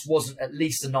for us wasn't at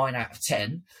least a 9 out of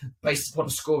 10 based upon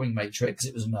a scoring matrix,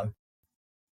 it was a no.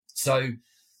 So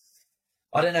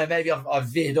I don't know, maybe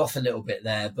I've veered off a little bit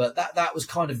there, but that was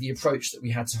kind of the approach that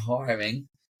we had to hiring.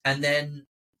 And then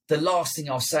the last thing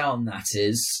I'll say on that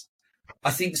is, I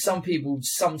think some people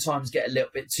sometimes get a little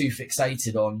bit too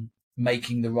fixated on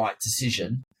making the right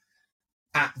decision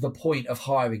at the point of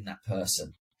hiring that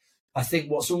person. I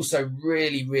think what's also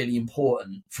really, really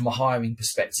important from a hiring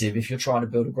perspective, if you're trying to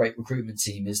build a great recruitment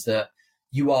team, is that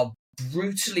you are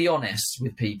brutally honest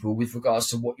with people with regards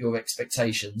to what your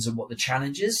expectations and what the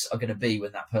challenges are going to be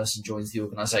when that person joins the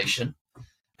organization,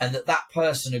 and that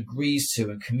person agrees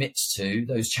to and commits to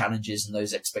those challenges and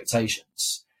those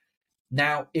expectations.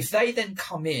 Now, if they then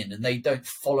come in and they don't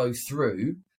follow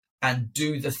through and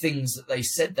do the things that they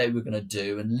said they were going to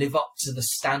do and live up to the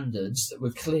standards that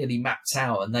were clearly mapped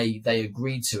out and they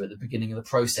agreed to at the beginning of the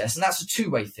process, and that's a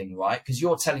two-way thing, right? Because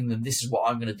you're telling them this is what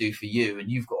I'm going to do for you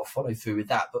and you've got to follow through with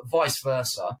that, but vice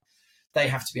versa, they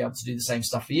have to be able to do the same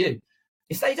stuff for you.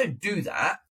 If they don't do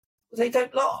that, they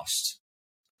don't last.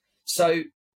 So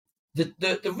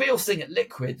the real thing at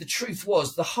Liquid, the truth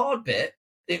was, the hard bit,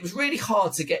 it was really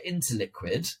hard to get into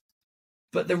Liquid,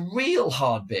 but the real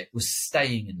hard bit was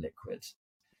staying in Liquid.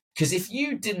 Because if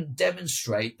you didn't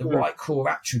demonstrate the right core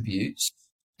attributes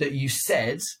that you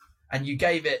said, and you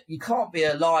gave it, you can't be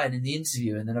a lion in the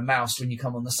interview and then a mouse when you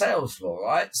come on the sales floor,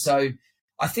 right? So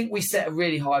I think we set a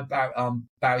really high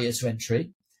barrier to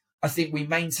entry. I think we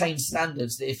maintained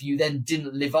standards that if you then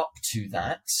didn't live up to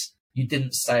that, you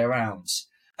didn't stay around.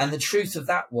 And the truth of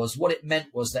that was, what it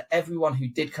meant was that everyone who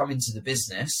did come into the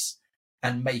business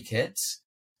and make it,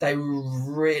 they were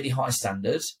really high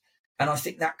standard. And I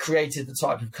think that created the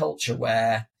type of culture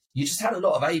where you just had a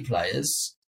lot of A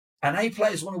players and A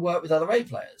players want to work with other A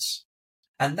players.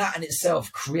 And that in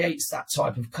itself creates that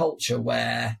type of culture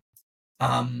where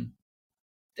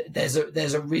there's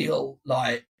a real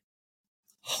like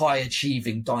high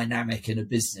achieving dynamic in a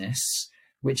business,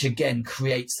 which again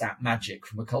creates that magic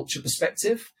from a culture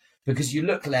perspective, because you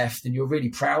look left and you're really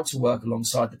proud to work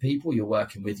alongside the people you're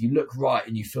working with. You look right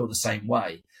and you feel the same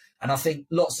way. And I think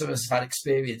lots of us have had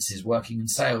experiences working in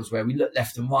sales where we look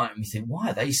left and right and we think, why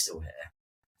are they still here?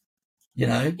 You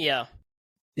know? Yeah.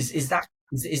 Is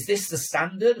this the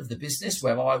standard of the business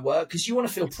where I work? Because you want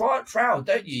to feel proud,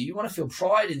 don't you? You want to feel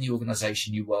pride in the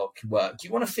organisation you work. You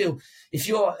want to feel, if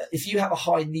you have a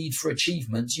high need for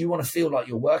achievements, you want to feel like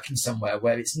you're working somewhere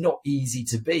where it's not easy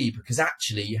to be, because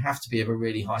actually you have to be of a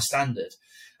really high standard.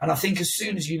 And I think as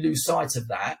soon as you lose sight of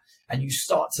that and you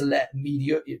start to let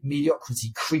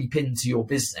mediocrity creep into your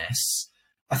business,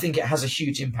 I think it has a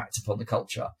huge impact upon the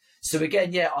culture. So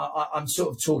again, yeah, I'm sort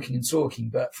of talking,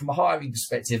 but from a hiring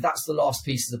perspective, that's the last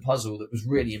piece of the puzzle that was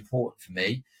really important for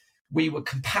me. We were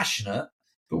compassionate,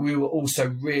 but we were also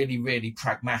really, really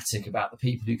pragmatic about the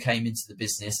people who came into the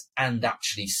business and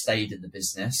actually stayed in the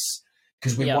business,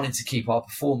 because we wanted to keep our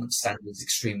performance standards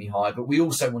extremely high, but we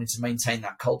also wanted to maintain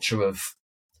that culture of,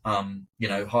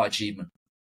 high achievement.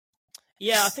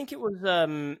 Yeah, I think it was,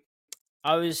 I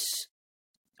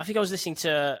think I was listening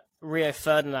to Rio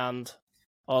Ferdinand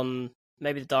on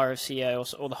maybe the Diary of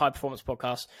CEO or the High Performance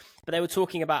podcast, but they were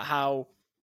talking about how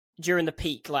during the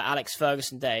peak, like Alex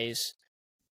Ferguson days,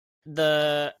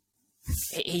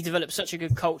 he developed such a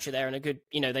good culture there and a good,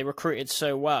 they recruited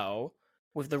so well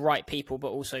with the right people, but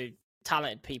also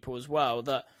talented people as well,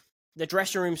 that the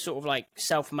dressing room sort of like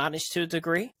self-managed to a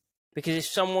degree. Because if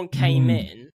someone came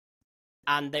in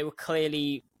and they were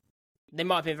clearly, they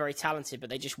might have been very talented, but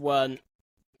they just weren't,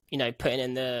 putting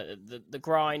in the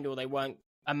grind, or they weren't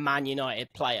a Man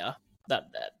United player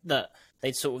that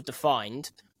they'd sort of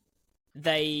defined.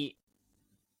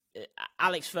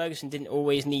 Alex Ferguson didn't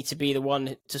always need to be the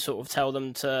one to sort of tell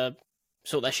them to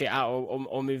sort their shit out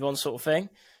or move on, sort of thing.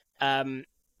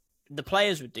 The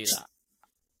players would do that.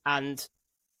 And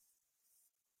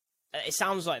it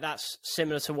sounds like that's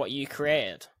similar to what you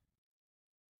created.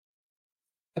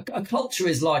 A culture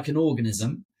is like an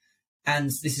organism.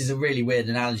 And this is a really weird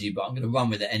analogy, but I'm going to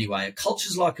run with it anyway. A culture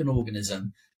is like an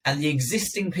organism, and the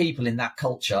existing people in that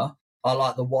culture are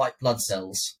like the white blood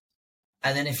cells.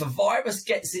 And then if a virus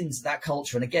gets into that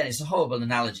culture, and again, it's a horrible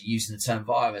analogy using the term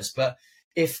virus, but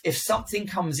if something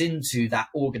comes into that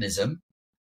organism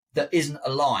that isn't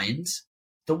aligned,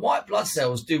 the white blood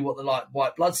cells do what the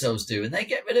white blood cells do, and they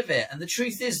get rid of it. And the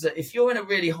truth is that if you're in a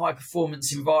really high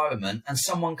performance environment and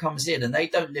someone comes in and they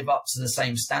don't live up to the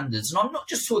same standards, and I'm not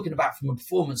just talking about from a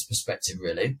performance perspective,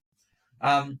 really,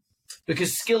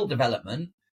 because skill development,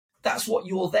 that's what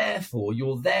you're there for.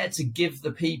 You're there to give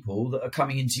the people that are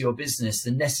coming into your business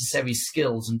the necessary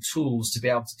skills and tools to be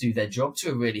able to do their job to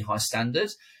a really high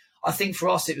standard. I think for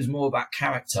us, it was more about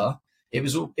character. It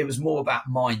was more about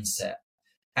mindset.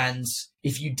 And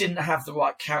if you didn't have the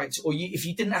right character, or if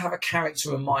you didn't have a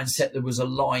character and mindset that was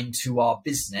aligned to our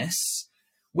business,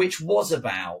 which was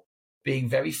about being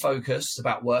very focused,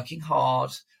 about working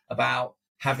hard, about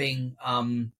having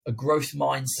a growth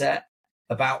mindset,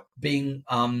 about being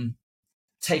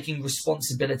taking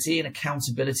responsibility and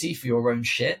accountability for your own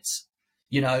shit,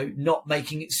 not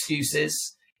making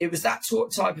excuses. It was that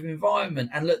type of environment.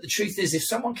 And look, the truth is, if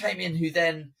someone came in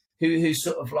who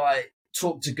sort of like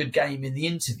talked a good game in the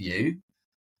interview,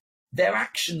 their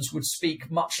actions would speak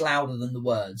much louder than the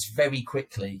words very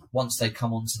quickly once they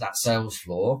come onto that sales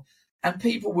floor. And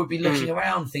people would be looking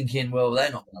around thinking, well,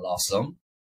 they're not going to last long.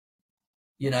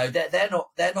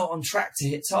 They're not on track to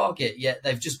hit target yet.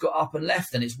 They've just got up and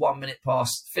left and it's 1 minute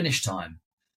past finish time.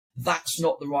 That's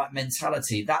not the right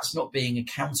mentality. That's not being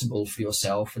accountable for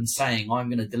yourself and saying, I'm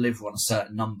going to deliver on a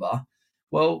certain number.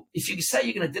 Well, if you say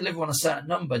you're going to deliver on a certain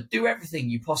number, do everything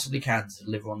you possibly can to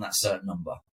deliver on that certain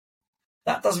number.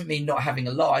 That doesn't mean not having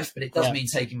a life, but it does mean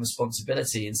taking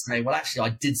responsibility and saying, well, actually, I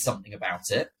did something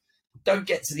about it. Don't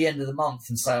get to the end of the month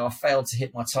and say, I failed to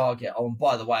hit my target. Oh, and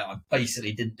by the way, I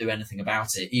basically didn't do anything about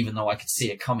it, even though I could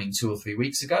see it coming 2 or 3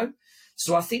 weeks ago.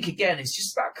 So I think, again, it's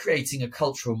just about creating a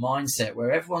cultural mindset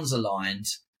where everyone's aligned.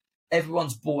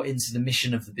 Everyone's bought into the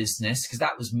mission of the business, because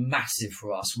that was massive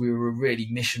for us. We were a really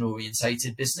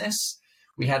mission-orientated business.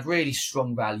 We had really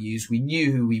strong values. We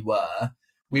knew who we were.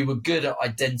 We were good at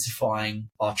identifying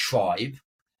our tribe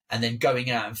and then going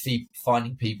out and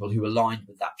finding people who aligned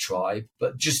with that tribe.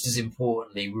 But just as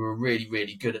importantly, we were really,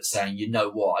 really good at saying, you know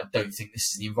what, I don't think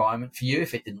this is the environment for you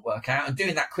if it didn't work out, and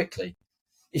doing that quickly.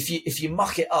 If you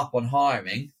muck it up on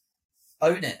hiring,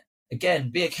 own it. again,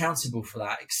 be accountable for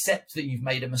that, accept that you've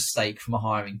made a mistake from a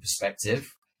hiring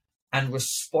perspective, and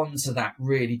respond to that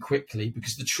really quickly,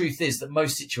 because the truth is that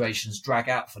most situations drag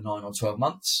out for 9 or 12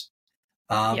 months.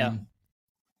 And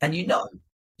you know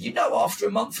after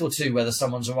a month or two whether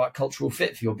someone's a right cultural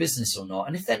fit for your business or not.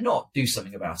 And if they're not, do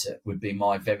something about it, would be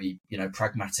my very,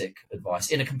 pragmatic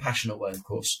advice, in a compassionate way, of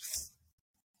course.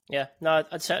 Yeah, no,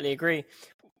 I'd certainly agree.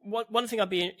 One thing I'd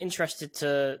be interested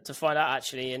to find out,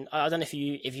 actually, and I don't know if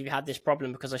you had this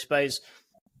problem, because I suppose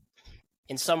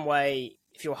in some way,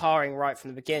 if you're hiring right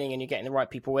from the beginning and you're getting the right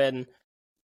people in,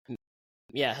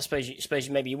 I suppose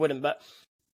maybe you wouldn't. But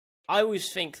I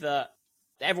always think that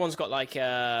everyone's got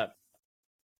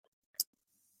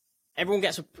everyone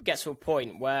gets to a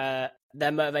point where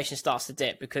their motivation starts to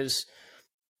dip, because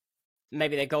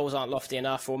maybe their goals aren't lofty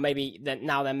enough, or maybe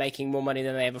now they're making more money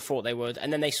than they ever thought they would,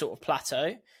 and then they sort of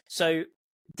plateau. So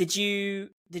did you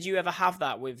ever have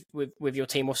that with your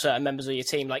team, or certain members of your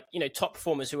team, like, top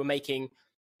performers who are making,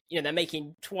 they're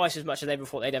making twice as much as they ever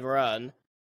thought they'd ever earn?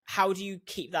 How do you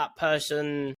keep that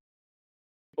person,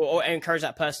 or encourage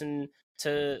that person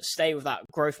to stay with that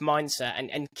growth mindset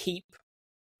and keep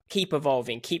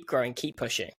evolving, keep growing, keep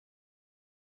pushing?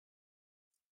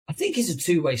 I think it's a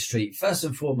two-way street. First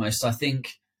and foremost, I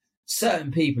think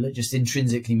certain people are just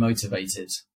intrinsically motivated.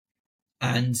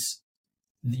 And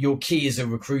your key as a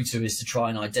recruiter is to try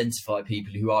and identify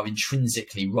people who are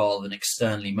intrinsically rather than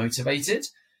externally motivated.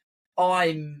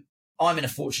 I'm in a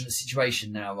fortunate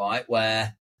situation now, right,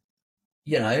 where,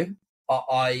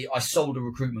 I sold a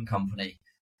recruitment company.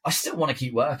 I still want to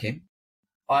keep working.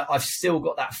 I've still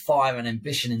got that fire and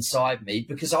ambition inside me,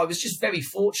 because I was just very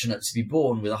fortunate to be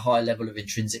born with a high level of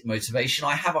intrinsic motivation.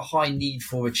 I have a high need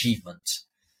for achievement,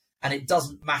 and it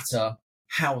doesn't matter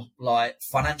how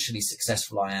financially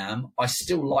successful I am. I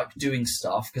still like doing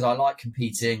stuff because I like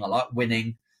competing. I like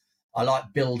winning. I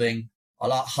like building. I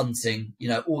like hunting,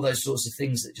 all those sorts of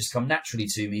things that just come naturally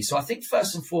to me. So I think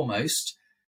first and foremost,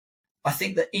 I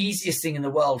think the easiest thing in the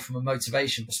world from a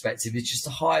motivation perspective is just to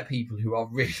hire people who are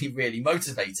really, really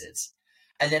motivated.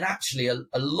 And then actually a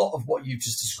lot of what you've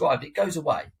just described, it goes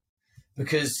away,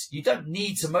 because you don't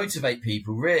need to motivate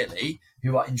people really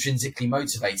who are intrinsically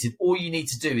motivated. All you need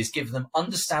to do is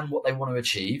understand what they want to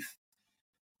achieve,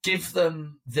 give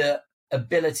them the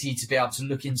ability to be able to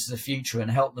look into the future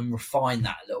and help them refine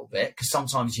that a little bit, because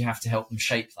sometimes you have to help them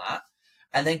shape that.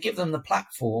 And then give them the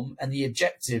platform and the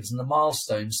objectives and the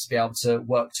milestones to be able to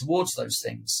work towards those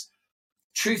things.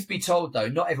 Truth be told, though,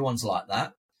 not everyone's like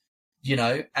that,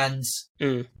 and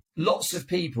lots of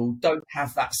people don't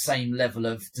have that same level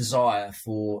of desire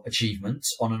for achievement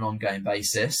on an ongoing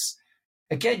basis.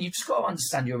 Again, you've just got to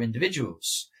understand your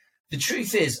individuals. The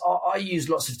truth is, I use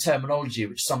lots of terminology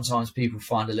which sometimes people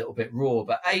find a little bit raw,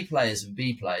 but A players and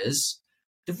B players,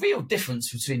 the real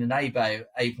difference between an A player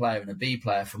and a B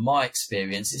player, from my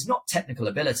experience, is not technical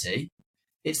ability.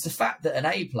 It's the fact that an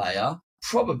A player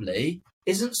probably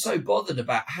isn't so bothered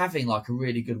about having a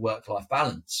really good work-life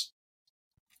balance.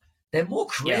 They're more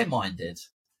career-minded.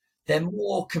 They're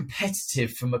more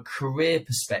competitive from a career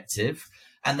perspective,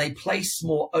 and they place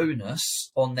more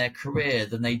onus on their career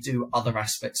than they do other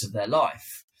aspects of their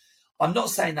life. I'm not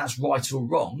saying that's right or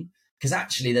wrong, because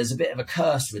actually there's a bit of a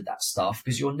curse with that stuff,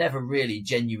 because you're never really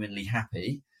genuinely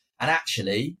happy. And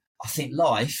actually, I think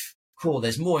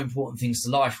there's more important things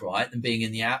to life, right, than being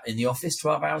in the office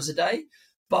 12 hours a day.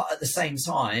 But at the same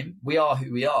time, we are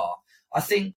who we are. I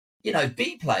think,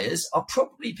 B players are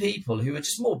probably people who are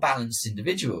just more balanced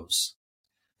individuals.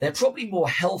 They're probably more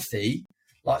healthy,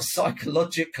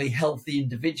 psychologically healthy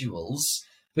individuals,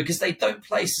 because they don't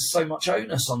place so much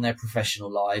onus on their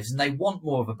professional lives, and they want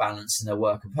more of a balance in their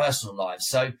work and personal lives.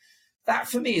 So that,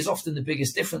 for me, is often the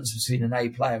biggest difference between an A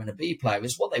player and a B player,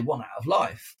 is what they want out of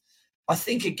life. I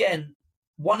think, again,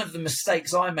 one of the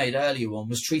mistakes I made earlier on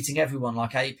was treating everyone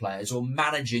like A players, or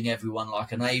managing everyone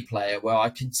like an A player, where I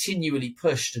continually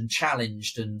pushed and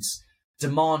challenged and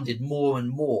demanded more and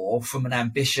more from an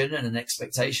ambition and an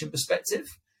expectation perspective.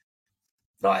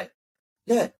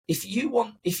 Look, if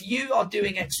you are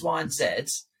doing X, Y, and Z,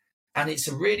 and it's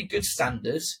a really good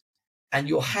standard, and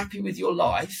you're happy with your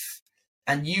life,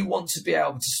 and you want to be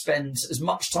able to spend as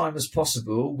much time as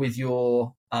possible with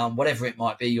your whatever it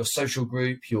might be, your social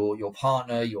group, your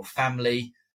partner, your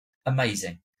family,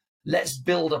 amazing. Let's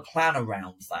build a plan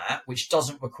around that, which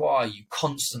doesn't require you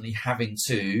constantly having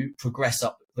to progress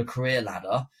up the career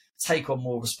ladder, take on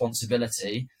more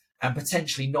responsibility, and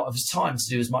potentially not have time to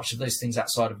do as much of those things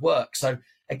outside of work. So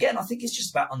again, I think it's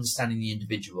just about understanding the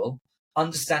individual,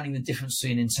 understanding the difference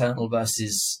between internal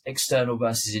versus external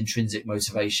versus intrinsic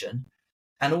motivation,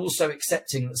 and also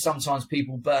accepting that sometimes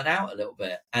people burn out a little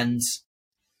bit. And,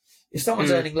 If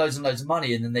someone's earning loads and loads of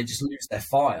money and then they just lose their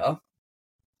fire,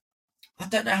 I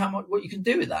don't know what you can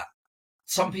do with that.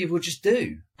 Some people just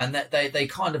do, and that they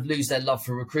kind of lose their love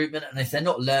for recruitment. And if they're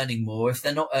not learning more, if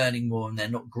they're not earning more, and they're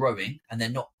not growing, and they're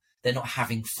not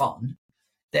having fun,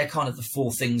 they're kind of the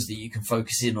 4 things that you can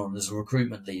focus in on as a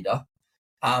recruitment leader.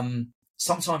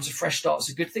 Sometimes a fresh start's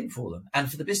a good thing for them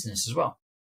and for the business as well.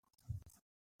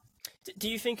 Do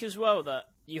you think as well that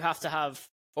you have to have,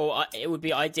 or it would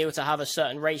be ideal to have a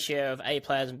certain ratio of A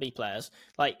players and B players?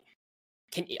 Like,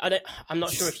 I'm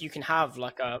not sure if you can have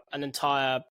like an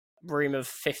entire room of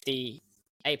 50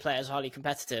 A players highly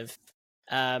competitive.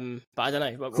 But I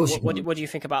don't know. What do you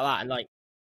think about that? And like,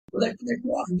 well, they're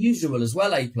quite unusual as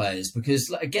well, A players, because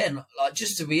again, like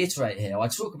just to reiterate here, I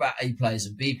talk about A players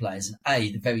and B players,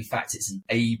 and the very fact it's an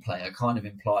A player kind of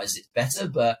implies it's better.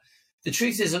 But the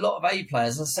truth is, a lot of A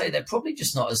players, I say, they're probably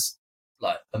just not as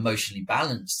like emotionally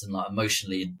balanced and like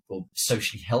emotionally or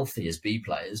socially healthy as B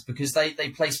players, because they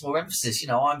place more emphasis. You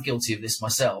know, I'm guilty of this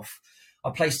myself. I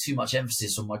place too much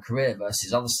emphasis on my career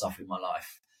versus other stuff in my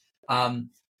life.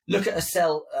 Look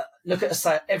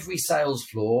at every sales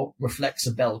floor reflects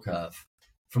a bell curve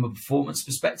from a performance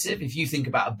perspective. If you think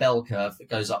about a bell curve that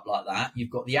goes up like that,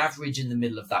 you've got the average in the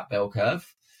middle of that bell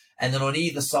curve. And then on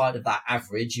either side of that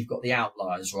average, you've got the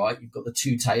outliers, right? You've got the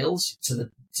 2 tails.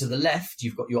 To the left,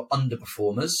 you've got your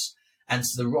underperformers. And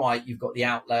to the right, you've got the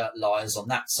outliers on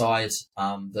that side,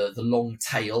 the long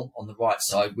tail on the right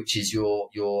side, which is your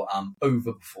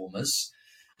overperformers.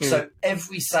 So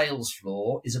every sales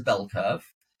floor is a bell curve.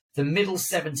 The middle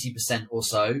 70% or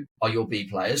so are your B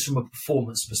players from a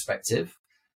performance perspective.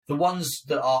 The ones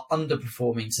that are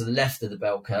underperforming to the left of the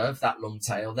bell curve, that long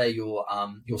tail, they're your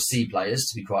C players,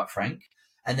 to be quite frank.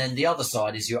 And then the other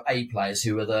side is your A players,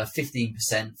 who are the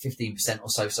 15% or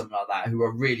so, something like that, who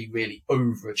are really, really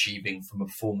overachieving from a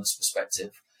performance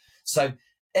perspective. So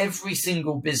every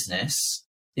single business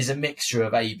is a mixture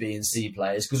of A, B, and C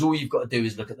players, because all you've got to do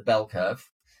is look at the bell curve.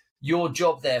 Your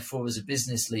job, therefore, as a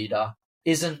business leader,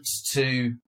 isn't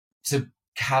to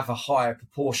have a higher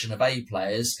proportion of A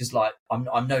players, because like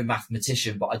I'm no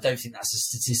mathematician, but I don't think that's a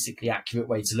statistically accurate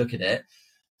way to look at it.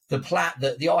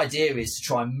 The idea is to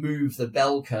try and move the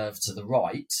bell curve to the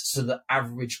right so that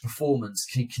average performance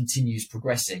continues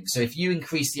progressing. So if you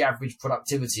increase the average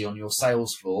productivity on your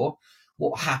sales floor,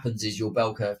 what happens is your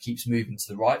bell curve keeps moving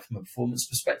to the right from a performance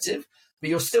perspective, but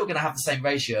you're still going to have the same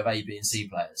ratio of A, B, and C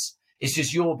players. It's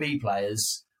just your B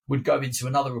players would go into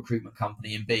another recruitment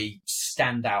company and be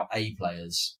standout A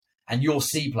players, and your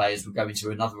C players would go into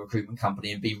another recruitment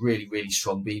company and be really, really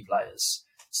strong B players.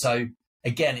 So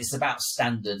again, it's about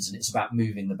standards and it's about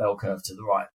moving the bell curve to the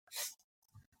right.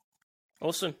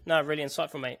 Awesome. No, really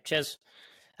insightful, mate. Cheers.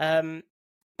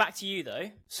 Back to you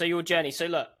though. So your journey. So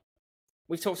look,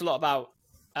 we've talked a lot about,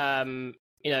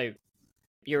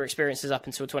 your experiences up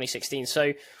until 2016.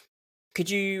 So could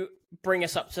you bring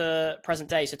us up to present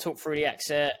day? So talk through the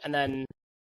exit and then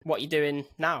what you're doing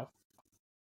now.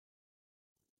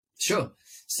 Sure.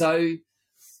 So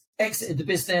exited the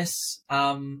business,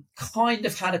 kind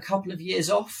of had a couple of years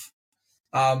off.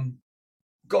 I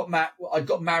got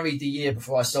married the year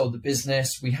before I sold the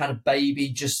business. We had a baby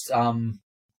just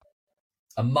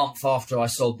a month after I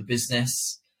sold the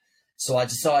business. So I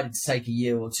decided to take a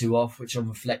year or 2 off, which on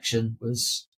reflection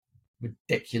was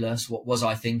ridiculous. What was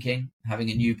I thinking?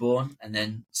 Having a newborn and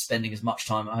then spending as much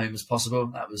time at home as possible.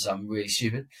 That was really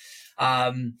stupid.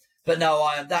 But no,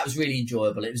 that was really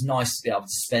enjoyable. It was nice to be able to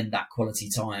spend that quality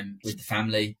time with the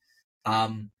family.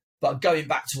 But going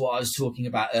back to what I was talking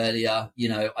about earlier,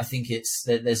 I think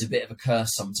there's a bit of a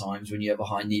curse sometimes when you have a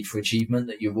high need for achievement,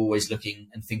 that you're always looking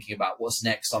and thinking about what's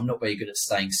next. I'm not very good at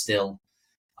staying still.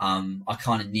 I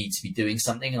kind of need to be doing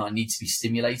something and I need to be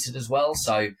stimulated as well.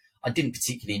 So I didn't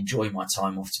particularly enjoy my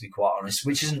time off, to be quite honest,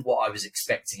 which isn't what I was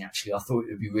expecting, actually. I thought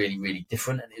it would be really, really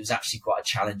different. And it was actually quite a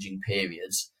challenging period.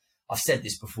 I've said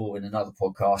this before in another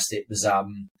podcast. It was,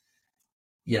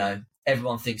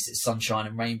 everyone thinks it's sunshine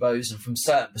and rainbows. And from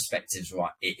certain perspectives,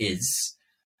 right, it is.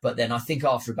 But then I think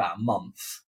after about a month,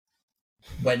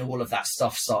 when all of that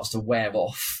stuff starts to wear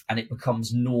off and it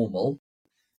becomes normal,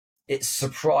 it's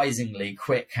surprisingly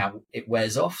quick how it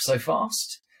wears off so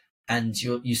fast. And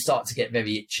you start to get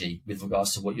very itchy with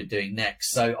regards to what you're doing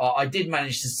next. So I did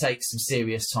manage to take some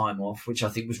serious time off, which I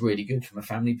think was really good from a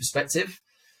family perspective.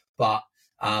 But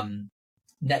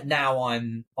now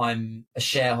I'm a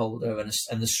shareholder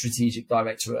and the strategic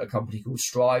director at a company called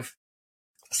Strive.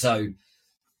 So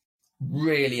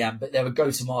really am, but they're a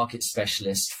go-to-market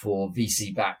specialist for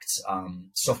VC-backed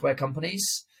software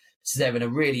companies. So they're in a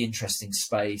really interesting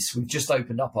space. We've just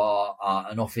opened up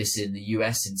an office in the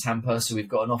US in Tampa. So we've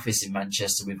got an office in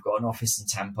Manchester. We've got an office in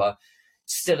Tampa.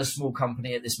 Still a small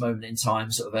company at this moment in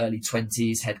time, sort of early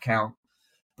 20s headcount.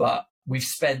 But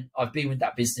I've been with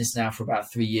that business now for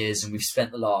about 3 years, and we've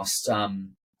spent the last,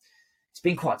 it's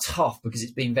been quite tough because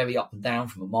it's been very up and down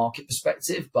from a market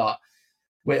perspective, but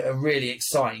we're at a really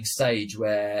exciting stage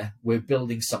where we're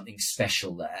building something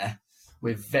special there.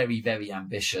 We're very, very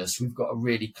ambitious. We've got a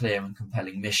really clear and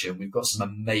compelling mission. We've got some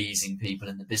amazing people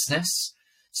in the business.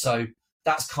 So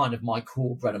that's kind of my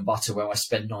core bread and butter, where I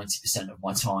spend 90% of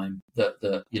my time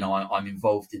that I'm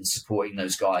involved in supporting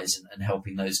those guys and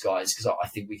helping those guys, because I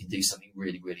think we can do something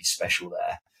really, really special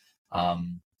there.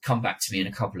 Come back to me in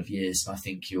a couple of years, and I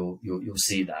think you'll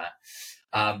see that.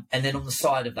 And then on the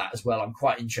side of that as well, I'm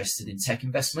quite interested in tech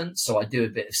investment. So I do a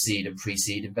bit of seed and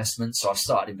pre-seed investment. So I've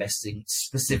started investing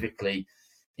specifically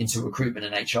into recruitment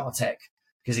and HR tech,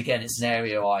 because again, it's an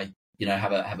area I,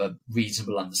 have a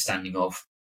reasonable understanding of,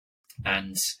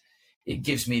 and it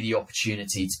gives me the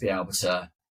opportunity to be able to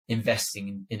invest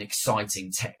in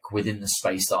exciting tech within the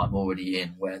space that I'm already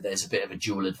in, where there's a bit of a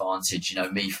dual advantage,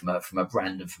 me from a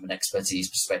brand and from an expertise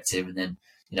perspective, and then,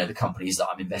 the companies that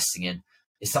I'm investing in.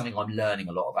 It's something I'm learning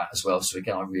a lot about as well. So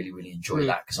again, I really, really enjoy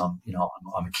that, because I'm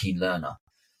a keen learner.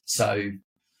 So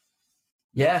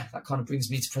yeah, that kind of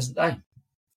brings me to present day.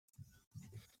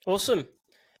 Awesome.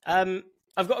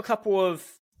 I've got a couple of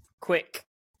quick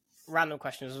random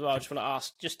questions as well. I just want to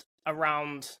ask just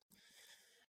around,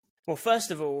 well,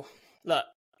 first of all, look,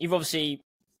 you've obviously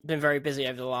been very busy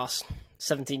over the last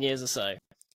 17 years or so.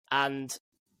 And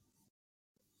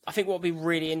I think what would be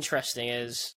really interesting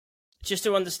is just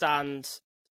to understand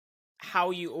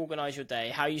how you organize your day,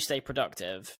 how you stay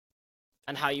productive,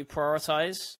 and how you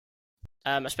prioritize,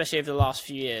 especially over the last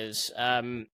few years.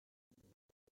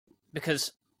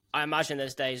 Because I imagine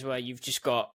there's days where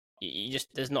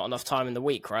there's not enough time in the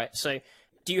week, right? So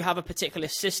do you have a particular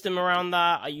system around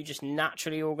that? Are you just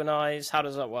naturally organized? How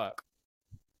does that work?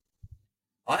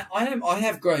 I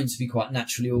have grown to be quite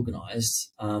naturally organized.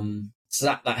 So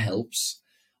that helps.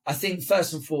 I think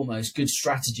first and foremost, good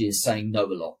strategy is saying no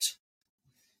a lot.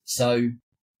 So,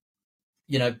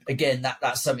 again,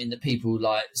 that's something that people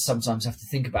sometimes have to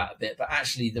think about a bit, but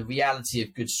actually the reality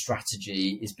of good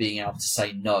strategy is being able to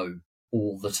say no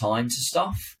all the time to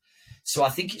stuff. So I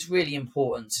think it's really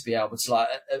important to be able to,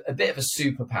 a bit of a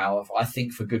superpower, I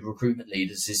think, for good recruitment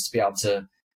leaders is to be able to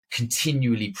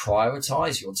continually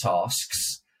prioritize your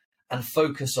tasks and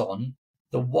focus on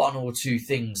the one or two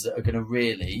things that are going to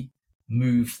really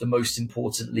move the most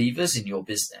important levers in your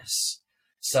business.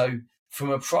 So from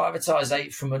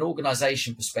an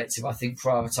organization perspective, I think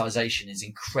prioritization is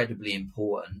incredibly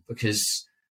important, because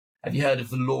have you heard of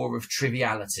the law of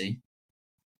triviality?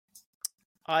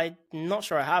 I'm not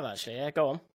sure I have, actually. Yeah, go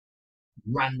on.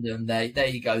 Random. There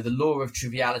you go. The law of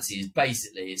triviality is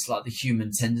basically, it's like the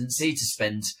human tendency to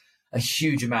spend a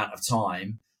huge amount of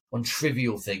time on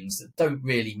trivial things that don't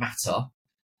really matter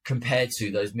compared to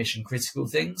those mission critical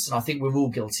things. And I think we're all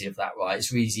guilty of that, right?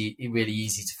 It's really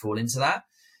easy to fall into that.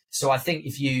 So I think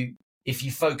if you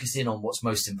focus in on what's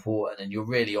most important and you're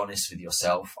really honest with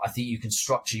yourself, I think you can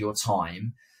structure your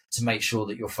time to make sure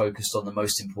that you're focused on the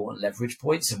most important leverage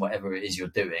points in whatever it is you're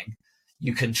doing.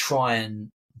 You can try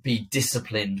and be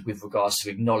disciplined with regards to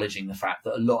acknowledging the fact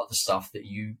that a lot of the stuff that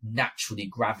you naturally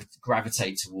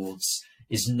gravitate towards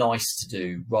is nice to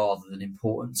do rather than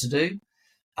important to do.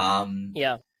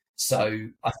 Yeah. So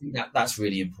I think that's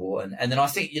really important. And then I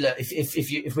think,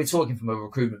 if we're talking from a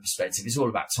recruitment perspective, it's all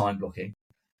about time blocking.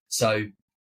 So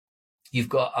you've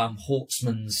got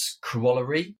Horstman's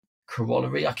corollary.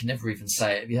 I can never even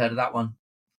say it. Have you heard of that one?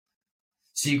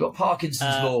 So you've got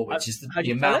Parkinson's law, which is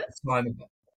the amount of time.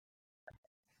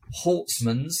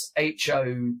 Horstman's,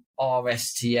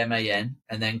 Horstman,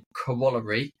 and then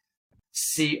corollary,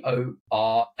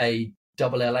 Corallary.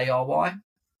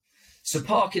 So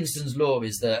Parkinson's law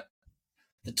is that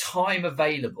the time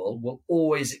available will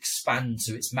always expand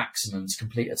to its maximum to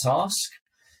complete a task.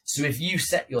 So if you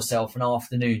set yourself an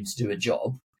afternoon to do a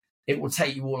job, it will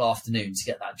take you all afternoon to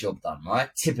get that job done, right?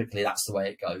 Typically, that's the way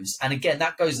it goes. And again,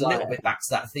 that goes a little bit back to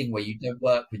that thing where you don't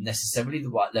work with necessarily the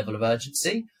right level of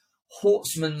urgency.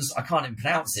 Horstman's, I can't even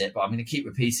pronounce it, but I'm going to keep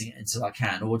repeating it until I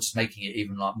can, or just making it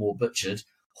even more butchered.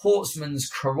 Horstman's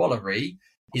corollary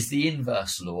is the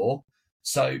inverse law.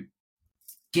 So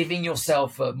giving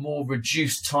yourself a more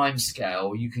reduced time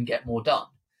scale, you can get more done.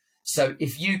 So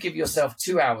if you give yourself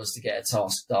 2 hours to get a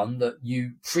task done that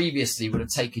you previously would have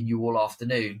taken you all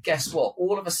afternoon, guess what?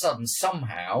 All of a sudden,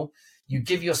 somehow, you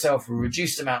give yourself a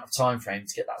reduced amount of time frame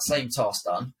to get that same task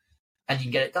done. and you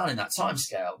can get it done in that time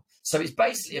scale. So it's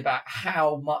basically about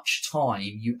how much time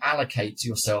you allocate to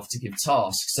yourself to give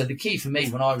tasks. So the key for me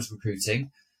when I was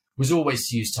recruiting was always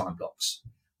to use time blocks.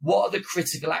 What are the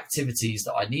critical activities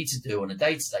that I need to do on a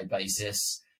day-to-day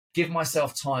basis? Give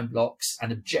myself time blocks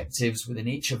and objectives within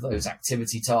each of those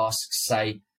activity tasks,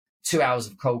 say 2 hours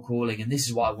of cold calling, and this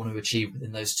is what I want to achieve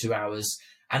within those 2 hours.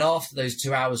 And after those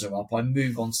 2 hours are up, I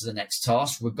move on to the next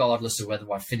task, regardless of whether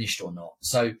I finished or not.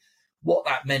 So what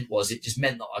that meant was it just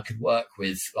meant that I could work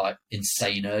with like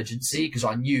insane urgency, because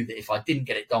I knew that if I didn't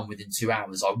get it done within 2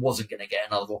 hours, I wasn't going to get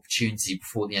another opportunity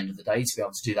before the end of the day to be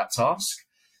able to do that task.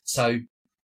 So,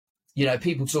 you know,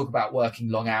 people talk about working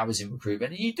long hours in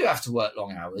recruitment, and you do have to work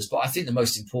long hours, but I think the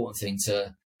most important thing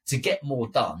to get more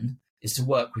done is to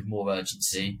work with more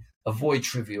urgency, avoid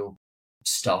trivial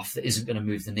stuff that isn't going to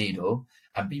move the needle,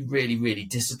 and be really, really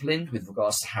disciplined with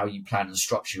regards to how you plan and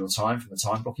structure your time from a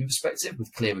time blocking perspective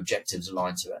with clear objectives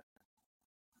aligned to it.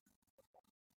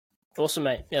 Awesome,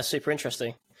 mate. Yeah, super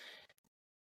interesting.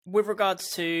 With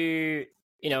regards to,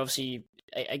 you know, obviously,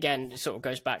 again, it sort of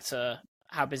goes back to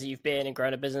how busy you've been and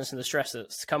growing a business and the stress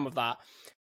that's come with that.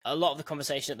 A lot of the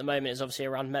conversation at the moment is obviously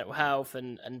around mental health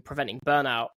and preventing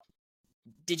burnout.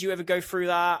 Did you ever go through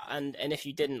that? And if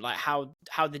you didn't, like, how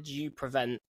did you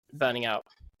prevent burning out?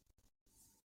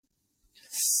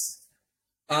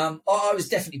 I was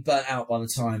definitely burnt out by the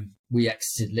time we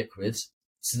exited Liquid.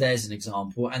 So there's an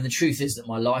example. And the truth is that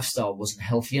my lifestyle wasn't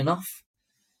healthy enough.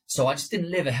 So I just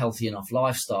didn't live a healthy enough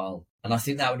lifestyle. And I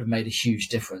think that would have made a huge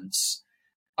difference.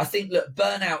 I think, look,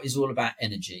 burnout is all about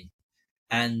energy.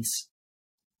 And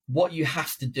what you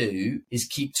have to do is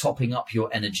keep topping up your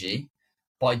energy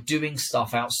by doing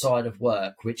stuff outside of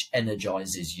work which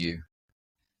energizes you.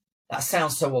 That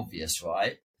sounds so obvious,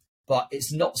 right? But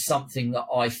it's not something that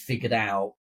I figured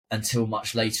out until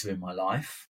much later in my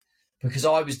life, because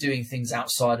I was doing things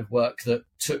outside of work that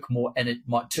took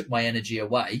my energy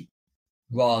away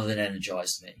rather than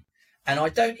energized me. And I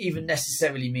don't even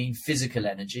necessarily mean physical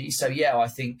energy. So yeah, I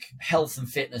think health and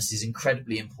fitness is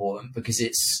incredibly important because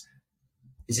is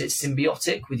it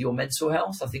symbiotic with your mental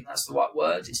health? I think that's the right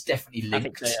word. It's definitely linked. I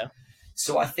think so, yeah.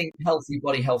 So I think healthy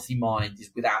body, healthy mind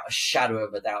is without a shadow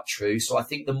of a doubt true. So I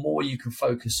think the more you can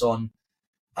focus on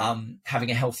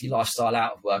having a healthy lifestyle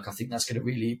out of work, I think that's going to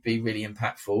really be really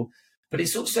impactful. But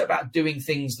it's also about doing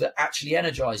things that actually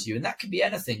energize you. And that can be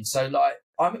anything. So like,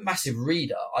 I'm a massive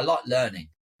reader. I like learning.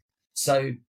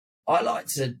 So I like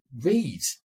to read.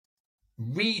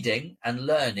 Reading and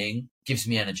learning gives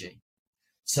me energy.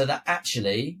 So that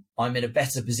actually I'm in a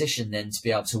better position then to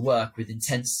be able to work with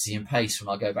intensity and pace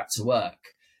when I go back to work.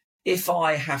 If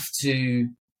I have to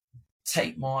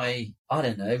take my, I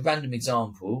don't know, random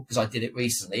example, because I did it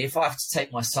recently, if I have to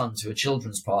take my son to a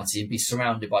children's party and be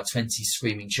surrounded by 20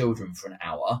 screaming children for an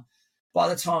hour, by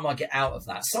the time I get out of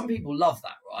that, some people love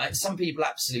that, right? Some people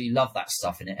absolutely love that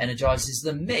stuff and it energizes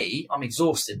them. Me, I'm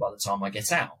exhausted by the time I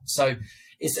get out. So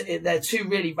they're two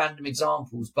really random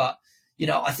examples, but you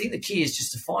know, I think the key is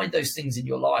just to find those things in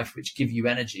your life which give you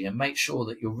energy and make sure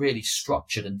that you're really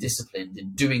structured and disciplined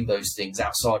in doing those things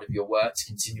outside of your work to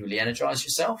continually energize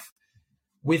yourself.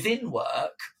 Within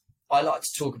work, I like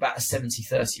to talk about a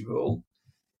 70-30 rule.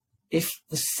 If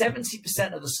the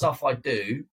 70% of the stuff I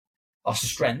do are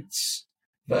strengths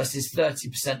versus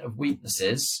 30% of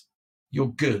weaknesses,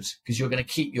 you're good because you're going to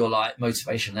keep your like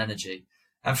motivation and energy.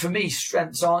 And for me,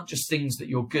 strengths aren't just things that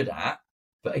you're good at,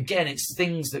 but again, it's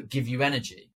things that give you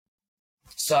energy.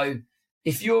 So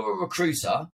if you're a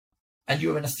recruiter and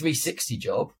you're in a 360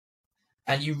 job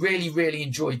and you really, really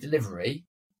enjoy delivery,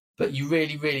 but you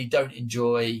really, really don't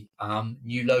enjoy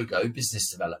new logo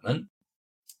business development,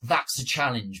 that's a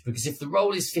challenge, because if the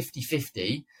role is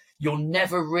 50-50, you're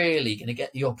never really going to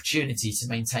get the opportunity to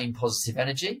maintain positive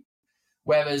energy.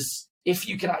 Whereas if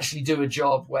you can actually do a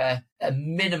job where a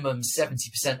minimum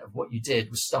 70% of what you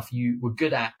did was stuff you were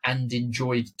good at and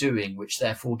enjoyed doing, which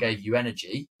therefore gave you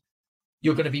energy,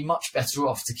 you're going to be much better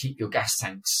off to keep your gas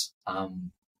tanks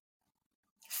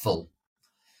full.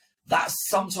 That's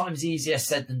sometimes easier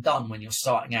said than done when you're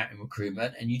starting out in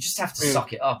recruitment, and you just have to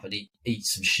suck it up and eat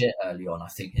some shit early on, I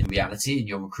think, in reality, in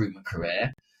your recruitment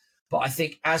career. But I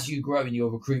think as you grow in your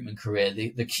recruitment career,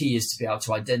 the key is to be able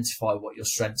to identify what your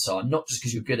strengths are, not just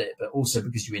because you're good at it, but also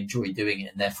because you enjoy doing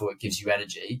it and therefore it gives you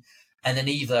energy. And then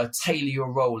either tailor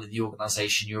your role in the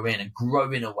organization you're in and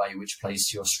grow in a way which plays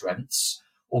to your strengths,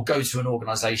 or go to an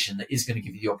organization that is going to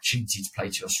give you the opportunity to play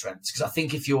to your strengths. Because I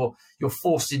think if you're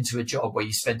forced into a job where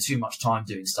you spend too much time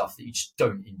doing stuff that you just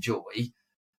don't enjoy,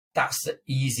 that's the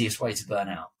easiest way to burn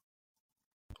out.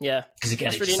 Yeah. Because again,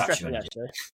 it's really interesting, actually.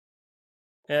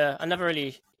 Yeah, I never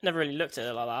really looked at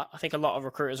it like that. I think a lot of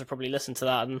recruiters will probably listen to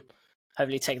that and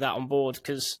hopefully take that on board,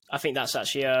 because I think that's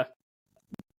actually a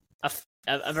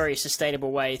very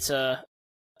sustainable way to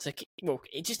well,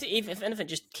 it just, if anything,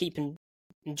 just keep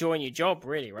enjoying your job,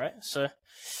 really, right? So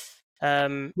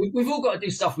we've all got to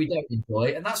do stuff we don't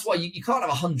enjoy, and that's why you can't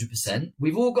have 100%.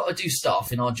 We've all got to do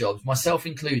stuff in our jobs, myself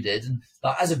included. And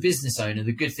like, as a business owner,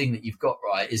 the good thing that you've got,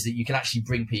 right, is that you can actually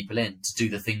bring people in to do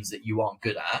the things that you aren't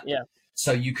good at. Yeah.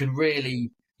 So you can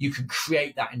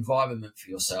create that environment for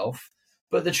yourself.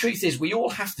 But the truth is, we all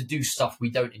have to do stuff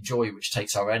we don't enjoy, which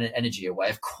takes our energy away.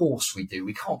 Of course we do.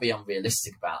 We can't be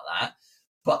unrealistic about that.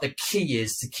 But the key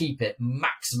is to keep it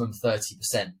maximum 30%.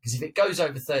 Because if it goes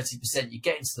over 30%, you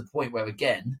get into the point where,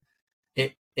 again,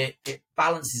 it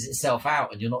balances itself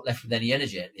out and you're not left with any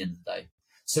energy at the end of the day.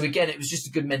 So again, it was just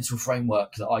a good mental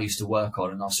framework that I used to work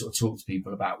on and I sort of talk to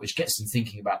people about, which gets them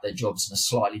thinking about their jobs in a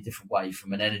slightly different way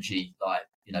from an energy,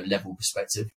 level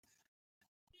perspective.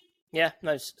 Yeah,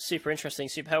 no, super interesting,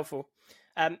 super helpful.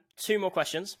 2 more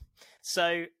questions.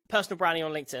 So, personal branding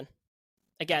on LinkedIn.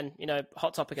 Again,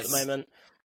 hot topic at the moment.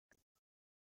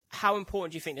 How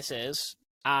important do you think this is?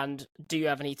 And do you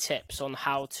have any tips on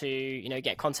how to,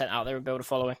 get content out there and build a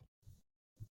following?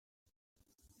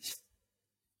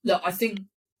 Look, I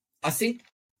think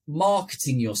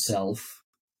marketing yourself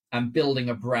and building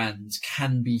a brand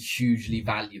can be hugely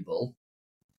valuable.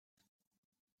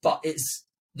 But it's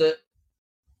that,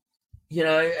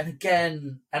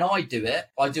 and I do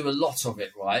a lot of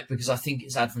it, right? Because I think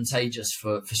it's advantageous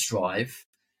for Strive,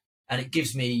 and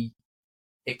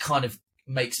it kind of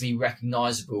makes me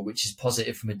recognizable, which is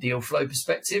positive from a deal flow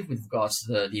perspective with regards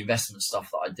to the investment stuff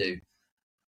that I do.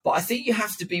 But I think you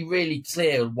have to be really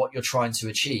clear on what you're trying to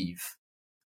achieve.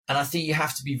 And I think you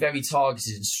have to be very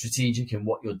targeted and strategic in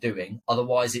what you're doing.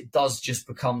 Otherwise, it does just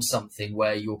become something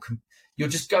where you're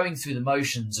just going through the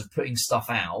motions of putting stuff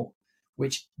out,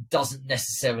 which doesn't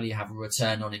necessarily have a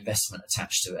return on investment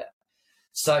attached to it.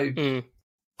 So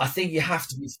I think you have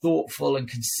to be thoughtful and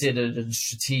considered and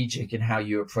strategic in how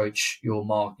you approach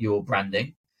your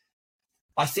branding.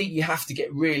 I think you have to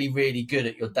get really, really good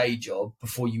at your day job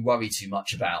before you worry too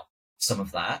much about some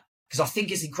of that, because I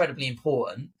think it's incredibly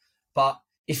important. But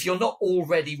if you're not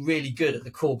already really good at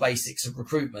the core basics of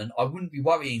recruitment, I wouldn't be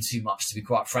worrying too much, to be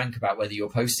quite frank, about whether you're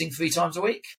posting 3 times a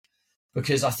week,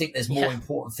 because I think there's more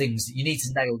important things that you need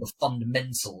to nail the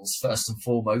fundamentals first and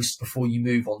foremost before you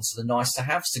move on to the nice to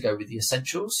haves to go with the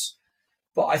essentials.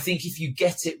 But I think if you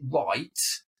get it right,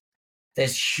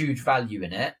 there's huge value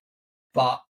in it.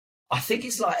 But I think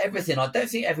it's like everything. I don't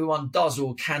think everyone does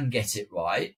or can get it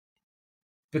right,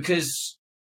 because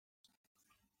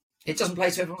it doesn't play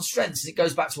to everyone's strengths. It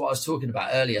goes back to what I was talking about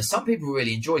earlier. Some people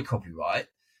really enjoy copyright.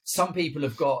 Some people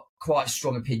have got quite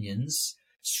strong opinions.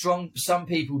 Some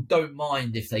people don't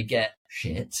mind if they get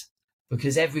shit,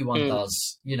 because everyone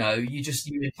does. You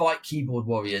invite keyboard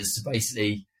warriors to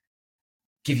basically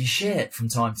give you shit from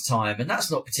time to time, and that's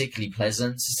not particularly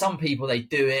pleasant. So some people, they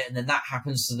do it and then that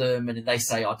happens to them and they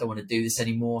say, I don't want to do this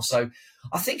anymore. So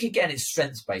I think, again, it's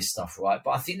strengths-based stuff, right?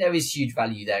 But I think there is huge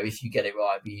value there if you get it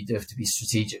right, but you do have to be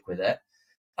strategic with it.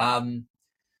 And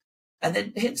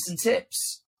then hints and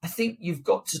tips. I think you've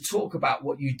got to talk about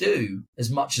what you do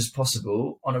as much as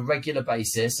possible on a regular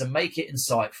basis and make it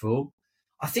insightful.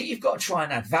 I think you've got to try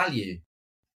and add value,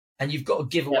 and you've got to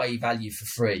give away value for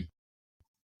free.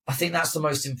 I think that's the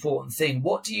most important thing.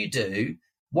 What do you do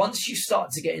once you start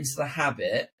to get into the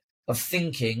habit of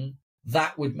thinking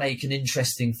that would make an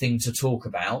interesting thing to talk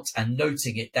about and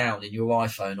noting it down in your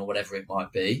iPhone or whatever it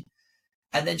might be?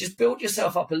 And then just build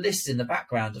yourself up a list in the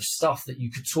background of stuff that you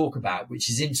could talk about, which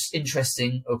is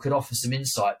interesting or could offer some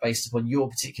insight based upon your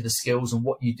particular skills and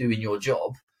what you do in your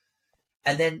job.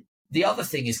 And then the other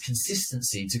thing is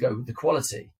consistency to go with the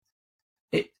quality.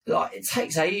 It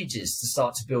takes ages to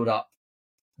start to build up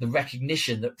the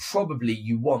recognition that probably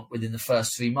you want within the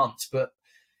first 3 months. But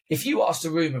if you asked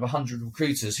a room of 100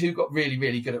 recruiters who got really,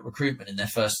 really good at recruitment in their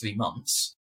first 3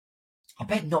 months, I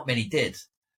bet not many did.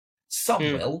 Some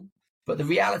will. But the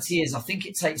reality is, I think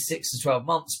it takes 6 to 12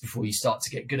 months before you start to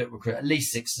get good at recruitment. At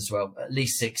least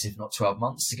 6, if not 12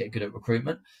 months to get good at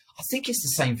recruitment. I think it's the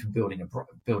same for building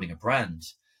a brand.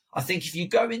 I think if you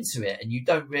go into it and you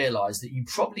don't realize that you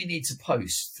probably need to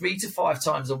post 3 to 5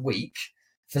 times a week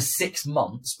for 6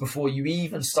 months before you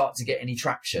even start to get any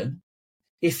traction,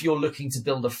 if you're looking to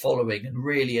build a following and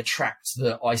really attract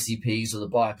the ICPs or the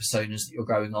buyer personas that you're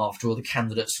going after, or the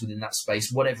candidates within that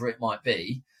space, whatever it might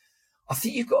be, I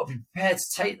think you've got to be prepared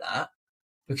to take that.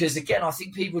 Because again, I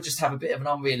think people just have a bit of an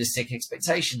unrealistic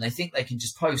expectation. They think they can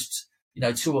just post,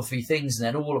 2 or 3 things, and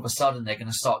then all of a sudden they're going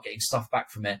to start getting stuff back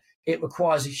from it. It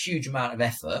requires a huge amount of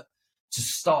effort to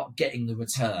start getting the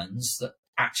returns that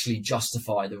actually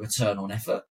justify the return on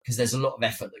effort, because there's a lot of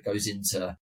effort that goes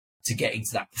into getting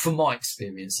to that, from my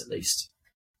experience at least.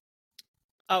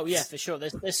 Oh yeah, for sure.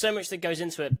 There's so much that goes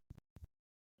into it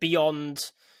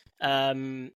beyond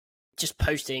just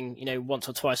posting, once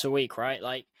or twice a week, right?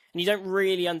 Like, and you don't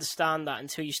really understand that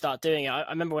until you start doing it. I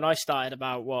remember when I started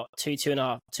about two and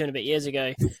a bit years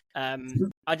ago.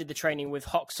 I did the training with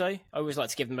Hoxo. I always like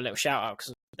to give them a little shout out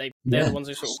because they're the ones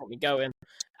who sort of got me going.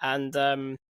 And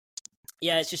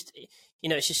it's just,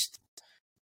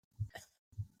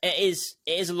 it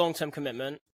is a long-term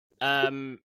commitment.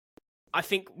 I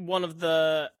think one of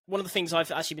the things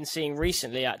I've actually been seeing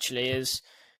recently is,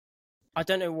 I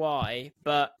don't know why,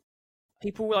 but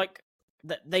people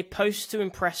they post to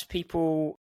impress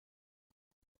people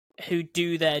who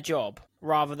do their job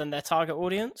rather than their target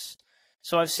audience.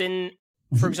 So I've seen,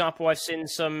 for example,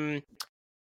 some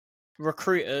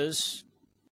recruiters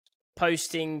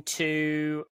posting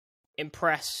to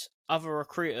impress other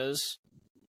recruiters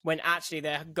when actually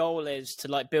their goal is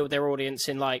to build their audience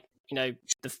in the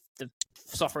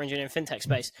software engineering fintech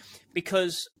space,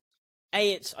 because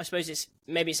I suppose it's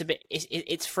a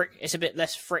bit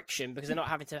less friction because they're not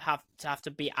having to have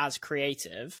to be as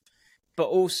creative, but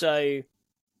also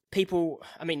people.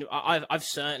 I mean, I've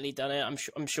certainly done it.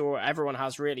 I'm sure everyone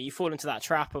has. Really, you fall into that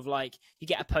trap of you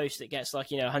get a post that gets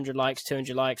 100 likes,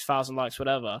 200 likes, 1,000 likes,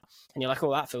 whatever, and you're like,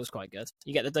 oh, that feels quite good.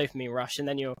 You get the dopamine rush, and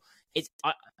then it's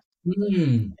a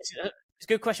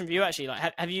good question for you actually.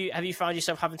 Have you found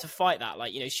yourself having to fight that,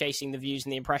 chasing the views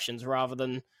and the impressions rather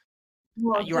than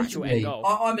your actual end goal?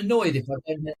 I'm annoyed if I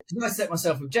don't, because I set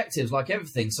myself objectives like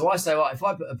everything. So I say, right, if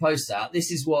I put a post out,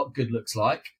 this is what good looks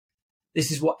like. This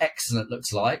is what excellent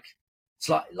looks like. It's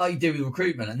like you do with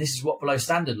recruitment, and this is what below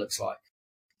standard looks like.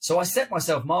 So I set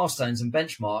myself milestones and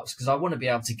benchmarks because I want to be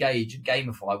able to gauge and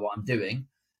gamify what I'm doing.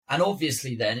 And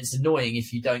obviously then it's annoying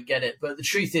if you don't get it. But the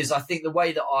truth is, I think the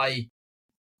way that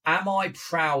am I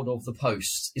proud of the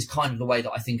post is kind of the way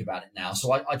that I think about it now.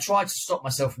 So I try to stop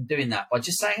myself from doing that by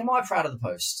just saying, am I proud of the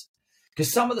post?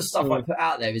 Because some of the stuff I put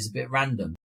out there is a bit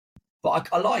random, but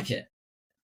I like it.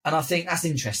 And I think that's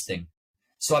interesting.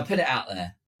 So I put it out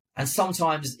there. And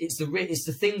sometimes it's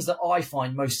the things that I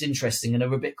find most interesting and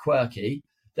are a bit quirky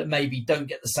that maybe don't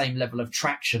get the same level of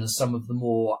traction as some of the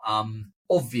more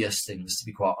obvious things, to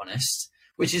be quite honest,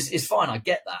 which is fine. I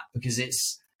get that because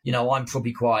it's, I'm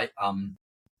probably quite...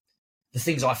 the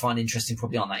things I find interesting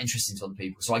probably aren't that interesting to other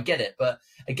people. So I get it. But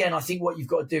again, I think what you've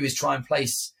got to do is try and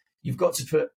you've got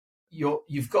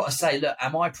to say, look,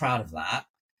 am I proud of that?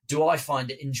 Do I find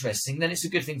it interesting? Then it's a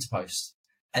good thing to post.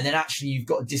 And then actually you've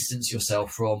got to distance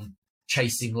yourself from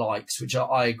chasing likes, which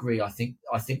I agree. I think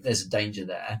there's a danger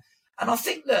there. And I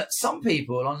think that some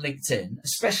people on LinkedIn,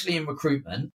 especially in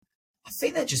recruitment, I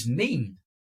think they're just mean.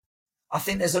 I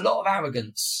think there's a lot of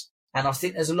arrogance and I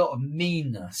think there's a lot of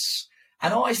meanness.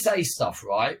 And I say stuff,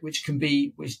 right, which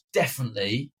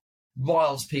definitely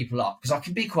riles people up because I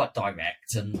can be quite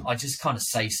direct and I just kind of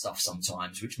say stuff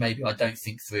sometimes, which maybe I don't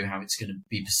think through how it's going to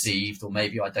be perceived, or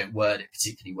maybe I don't word it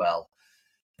particularly well.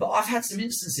 But I've had some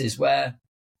instances where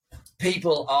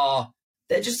people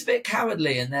they're just a bit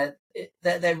cowardly and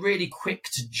they're really quick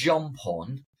to jump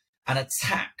on and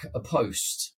attack a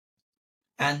post.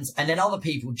 And then other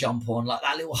people jump on like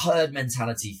that little herd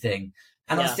mentality thing.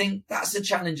 And I think that's a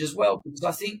challenge as well, because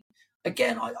I think,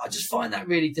 again, I just find that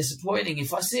really disappointing.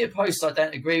 If I see a post I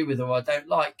don't agree with or I don't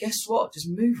like, guess what? Just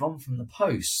move on from the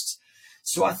post.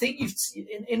 So I think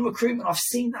in recruitment, I've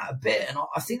seen that a bit, and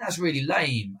I think that's really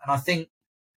lame. And I think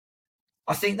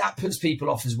that puts people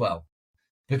off as well,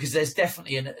 because there's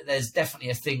definitely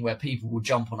a thing where people will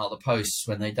jump on other posts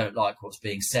when they don't like what's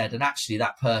being said. And actually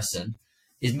that person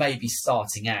is maybe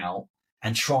starting out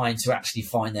and trying to actually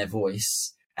find their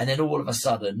voice. And then all of a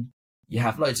sudden, you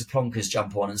have loads of plonkers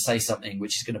jump on and say something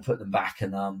which is going to put them back.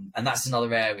 And that's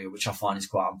another area which I find is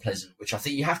quite unpleasant, which I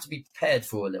think you have to be prepared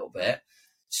for a little bit.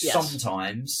 Yes.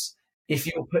 Sometimes, if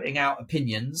you're putting out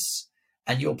opinions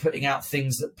and you're putting out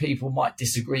things that people might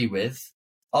disagree with,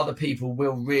 other people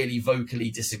will really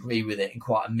vocally disagree with it in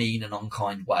quite a mean and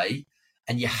unkind way.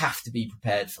 And you have to be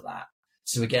prepared for that.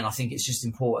 So again, I think it's just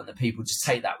important that people just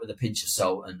take that with a pinch of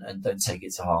salt and don't take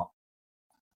it to heart.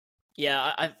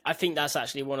 Yeah, I think that's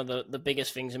actually one of the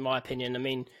biggest things, in my opinion. I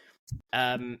mean,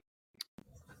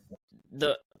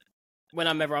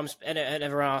 whenever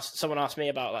someone asks me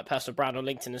about like personal brand on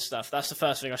LinkedIn and stuff, that's the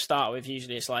first thing I start with.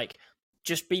 Usually, it's like,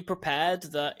 just be prepared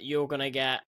that you're gonna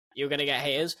get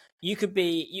haters.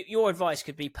 Your advice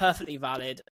could be perfectly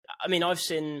valid. I mean, I've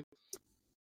seen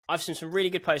some really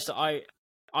good posts that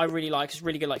I really like. It's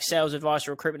really good, like sales advice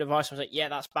or recruitment advice. I was like, yeah,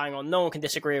 that's bang on. No one can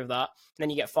disagree with that. And then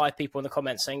you get 5 people in the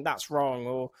comments saying that's wrong,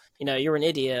 or you're an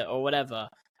idiot or whatever.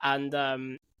 And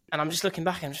I'm just looking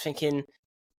back and I'm just thinking,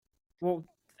 well,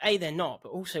 A, they're not, but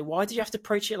also, why did you have to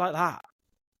approach it like that?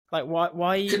 Like, why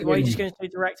are you just going to be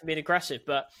direct and being aggressive?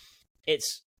 But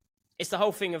it's the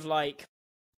whole thing of like,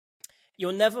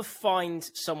 you'll never find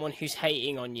someone who's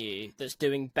hating on you that's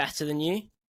doing better than you.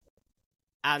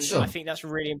 And I think that's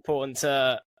really important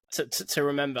to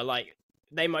remember. Like,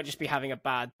 they might just be having a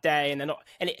bad day, and they're not.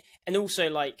 And also,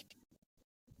 like,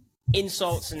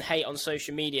 insults and hate on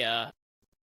social media,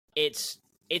 it's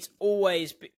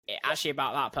always actually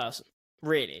about that person.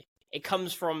 Really, it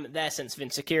comes from their sense of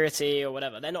insecurity or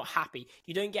whatever. They're not happy.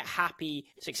 You don't get happy,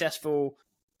 successful,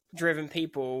 driven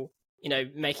people,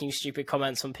 making stupid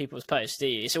comments on people's posts, do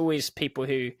you? It's always people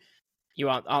who you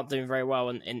aren't doing very well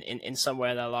in some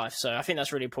way in their life. So I think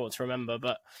that's really important to remember.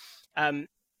 But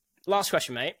last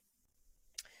question, mate.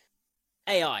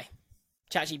 AI,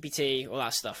 ChatGPT, all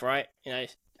that stuff, right?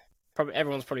 Probably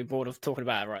everyone's probably bored of talking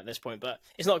about it right at this point, but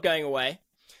it's not going away.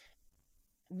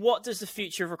 What does the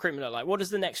future of recruitment look like? What does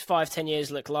the next 5-10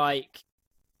 years look like?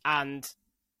 And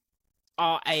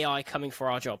are AI coming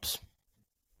for our jobs?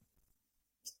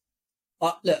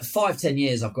 Look, 5-10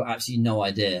 years, I've got absolutely no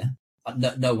idea.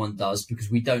 No one does, because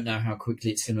we don't know how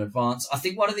quickly it's going to advance. I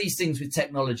think one of these things with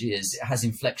technology is it has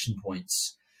inflection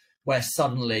points where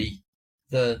suddenly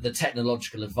the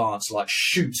technological advance like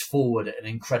shoots forward at an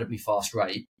incredibly fast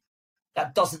rate.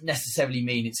 That doesn't necessarily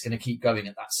mean it's going to keep going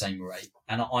at that same rate.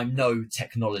 And I'm no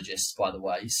technologist, by the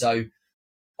way. So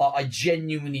I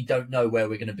genuinely don't know where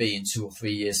we're going to be in 2 or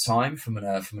 3 years' time from an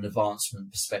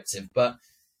advancement perspective. But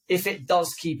if it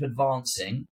does keep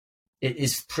advancing, it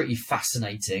is pretty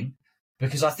fascinating,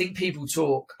 because I think people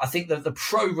talk. I think that the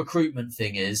pro recruitment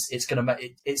thing is it's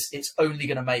only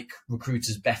going to make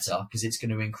recruiters better because it's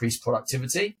going to increase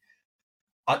productivity.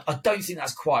 I don't think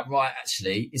that's quite right,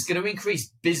 actually. It's going to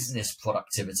increase business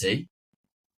productivity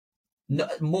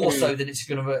more so than it's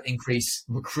going to increase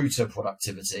recruiter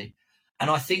productivity. And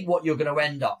I think what you're going to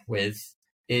end up with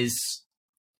is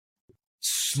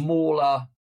smaller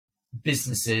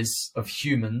businesses of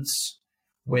humans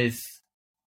with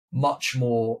much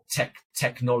more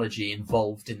technology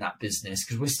involved in that business,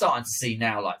 because we're starting to see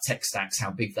now, like, tech stacks,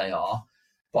 how big they are.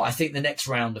 But I think the next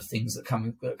round of things that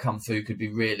come through could be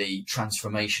really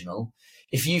transformational.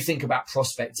 If you think about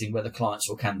prospecting, whether clients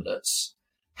or candidates,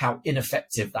 how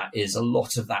ineffective that is. A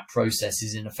lot of that process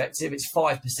is ineffective. It's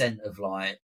 5% of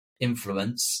like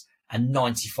influence and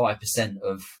 95%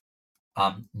 of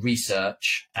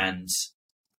research and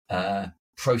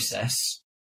process.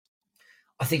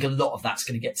 I think a lot of that's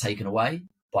going to get taken away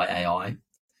by AI,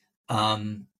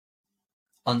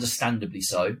 understandably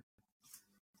so.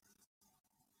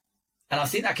 And I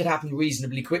think that could happen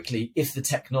reasonably quickly if the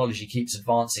technology keeps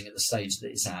advancing at the stage that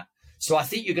it's at. So I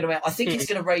think it's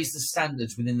going to raise the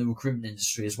standards within the recruitment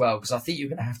industry as well, because I think you're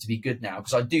going to have to be good now,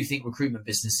 because I do think recruitment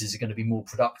businesses are going to be more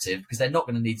productive because they're not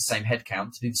going to need the same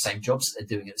headcount to do the same jobs that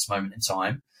they're doing at this moment in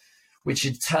time, which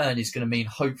in turn is going to mean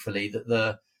hopefully that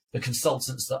the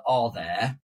consultants that are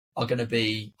there are going to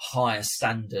be higher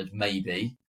standard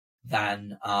maybe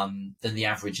than the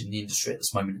average in the industry at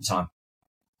this moment in time.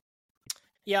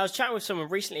 Yeah, I was chatting with someone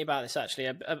recently about this, actually,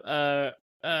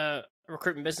 a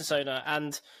recruitment business owner,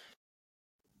 and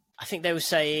I think they were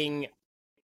saying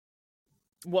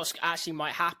what's actually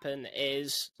might happen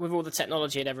is with all the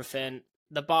technology and everything,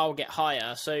 the bar will get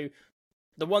higher. So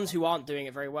the ones who aren't doing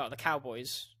it very well, the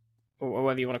cowboys, or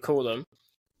whatever you want to call them,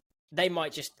 they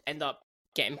might just end up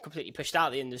getting completely pushed out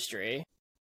of the industry,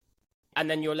 and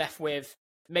then you're left with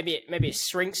maybe it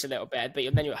shrinks a little bit, but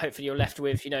then hopefully you're left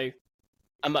with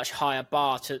a much higher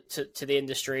bar to the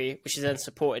industry, which is then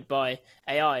supported by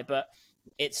AI. But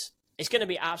it's going to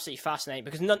be absolutely fascinating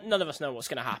because none of us know what's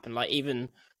going to happen. Like even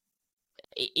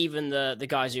the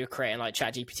guys who are creating like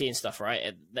ChatGPT and stuff,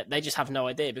 right? They just have no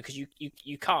idea because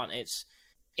you can't.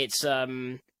 It's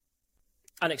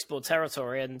unexplored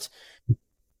territory, and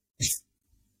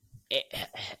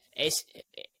I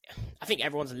think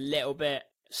everyone's a little bit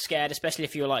scared, especially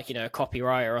if you're like a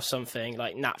copywriter or something.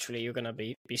 Like naturally you're going to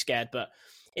be scared, but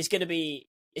it's going to be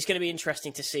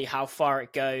interesting to see how far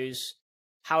it goes,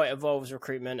 how it evolves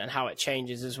recruitment, and how it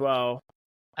changes as well.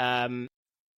 The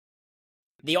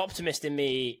optimist in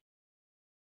me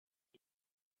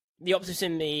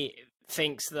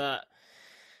thinks that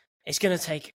it's going to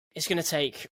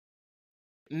take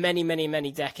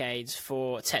many decades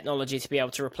for technology to be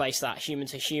able to replace that human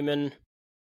to human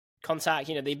contact,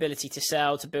 the ability to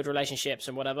sell, to build relationships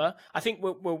and whatever. I think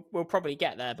we'll probably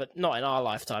get there, but not in our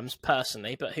lifetimes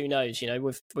personally, but who knows,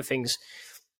 with things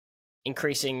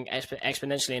increasing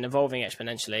exponentially and evolving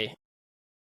exponentially,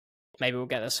 maybe we'll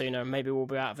get there sooner. Maybe we'll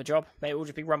be out of a job. Maybe we'll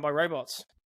just be run by robots.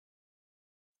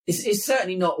 It's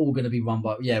certainly not all going to be run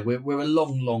by. Yeah, we're a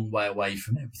long way away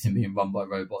from everything being run by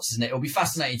robots, isn't it? It'll be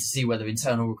fascinating to see whether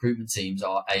internal recruitment teams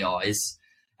are AIs,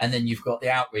 and then you've got the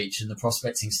outreach and the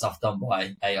prospecting stuff done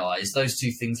by AIs. Those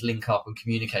two things link up and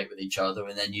communicate with each other,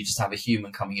 and then you just have a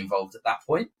human coming involved at that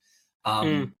point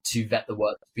to vet the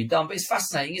work that's been done. But it's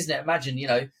fascinating, isn't it? Imagine,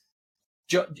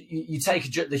 you take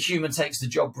the human takes the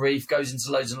job brief, goes into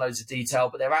loads and loads of detail,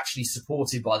 but they're actually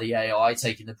supported by the AI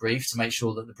taking the brief to make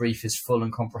sure that the brief is full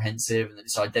and comprehensive and that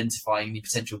it's identifying any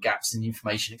potential gaps in the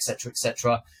information, etc.,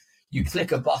 etc. You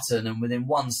click a button and within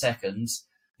 1 second,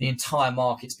 the entire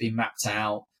market's been mapped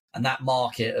out, and that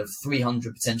market of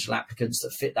 300 potential applicants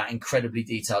that fit that incredibly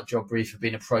detailed job brief have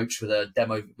been approached with a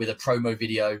demo, with a promo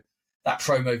video. That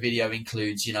promo video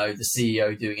includes, the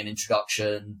CEO doing an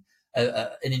introduction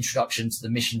to the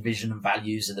mission, vision, and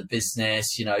values of the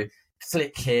business.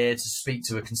 Click here to speak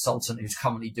to a consultant who's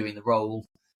currently doing the role,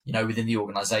 within the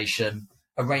organization.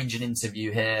 Arrange an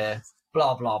interview here.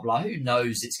 Blah blah blah. Who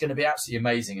knows? It's going to be absolutely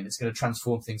amazing, and it's going to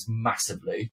transform things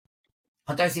massively.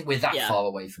 I don't think we're that far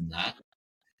away from that.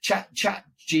 Chat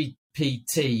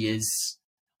GPT is,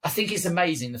 I think it's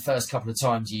amazing the first couple of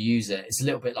times you use it. It's a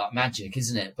little bit like magic,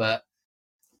 isn't it? But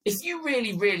if you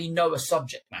really, really know a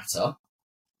subject matter,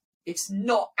 it's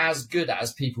not as good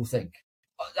as people think.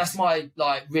 That's my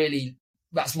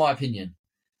opinion.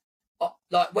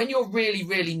 Like when you're really,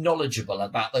 really knowledgeable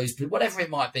about those, whatever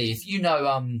it might be, if you know,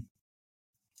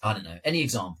 I don't know, any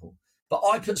example, but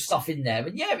I put stuff in there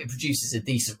and it produces a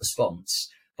decent response.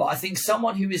 But I think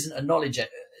someone who isn't an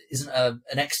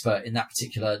expert in that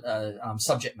particular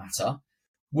subject matter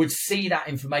would see that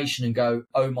information and go,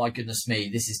 oh my goodness me,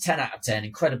 this is 10 out of 10,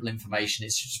 incredible information.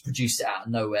 It's just produced it out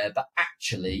of nowhere. But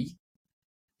actually,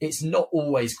 it's not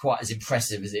always quite as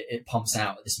impressive as it pumps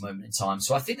out at this moment in time.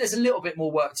 So I think there's a little bit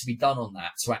more work to be done on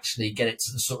that to actually get it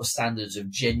to the sort of standards of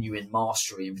genuine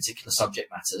mastery in particular subject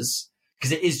matters.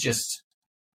 Because it is just,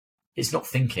 it's not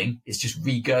thinking, it's just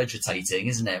regurgitating,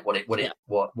 isn't it? What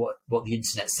the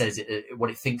internet says, what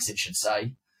it thinks it should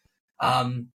say.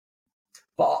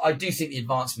 But I do think the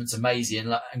advancement's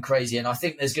amazing and crazy. And I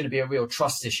think there's going to be a real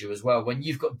trust issue as well. When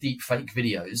you've got deep fake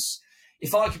videos,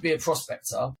 if I could be a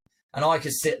prospector and I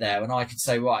could sit there and I could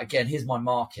say, right, again, here's my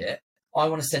market. I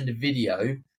want to send a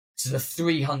video to the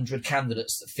 300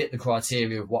 candidates that fit the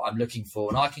criteria of what I'm looking for.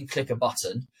 And I can click a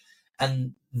button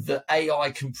and the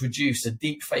AI can produce a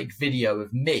deep fake video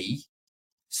of me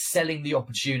selling the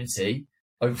opportunity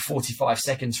over 45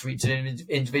 seconds for each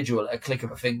individual at a click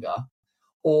of a finger.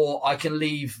 Or I can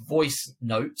leave voice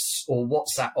notes or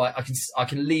WhatsApp. I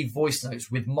can leave voice notes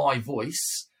with my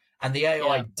voice, and the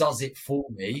AI does it for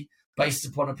me based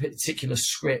upon a particular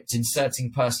script,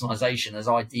 inserting personalization as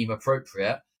I deem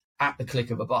appropriate at the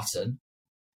click of a button.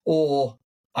 Or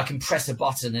I can press a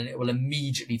button and it will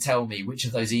immediately tell me which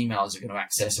of those emails are going to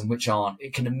access and which aren't.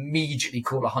 It can immediately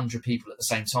call 100 people at the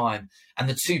same time, and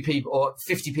the 2 people or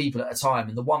 50 people at a time,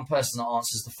 and the one person that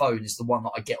answers the phone is the one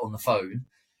that I get on the phone.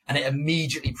 And it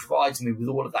immediately provides me with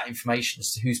all of that information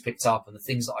as to who's picked up and the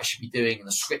things that I should be doing and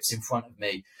the scripts in front of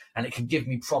me. And it can give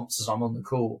me prompts as I'm on the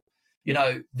call.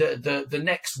 The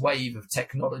next wave of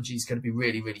technology is going to be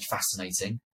really, really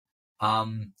fascinating.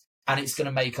 And it's going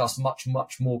to make us much,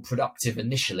 much more productive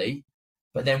initially.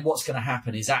 But then what's going to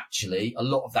happen is actually a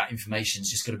lot of that information is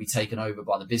just going to be taken over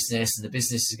by the business, and the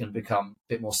business is going to become a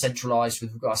bit more centralized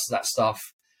with regards to that stuff.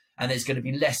 And there's going to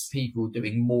be less people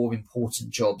doing more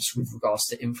important jobs with regards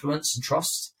to influence and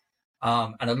trust.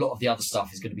 And a lot of the other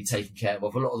stuff is going to be taken care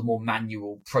of. A lot of the more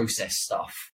manual process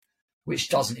stuff, which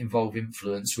doesn't involve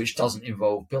influence, which doesn't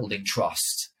involve building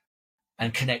trust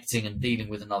and connecting and dealing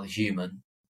with another human.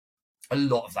 A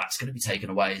lot of that's going to be taken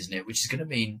away, isn't it? Which is going to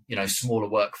mean, smaller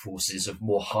workforces of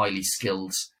more highly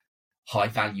skilled, high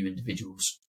value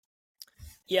individuals.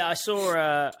 Yeah, I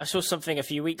saw something a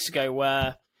few weeks ago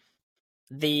where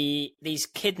these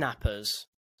kidnappers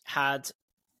had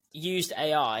used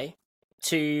AI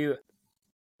to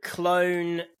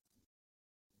clone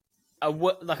a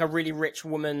really rich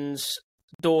woman's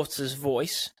daughter's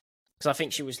voice, because I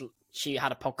think she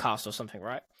had a podcast or something,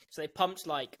 right? So they pumped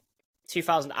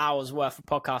 2,000 hours worth of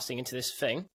podcasting into this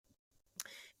thing,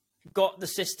 got the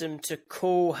system to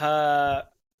call her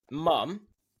mum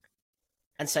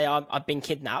and say, I've been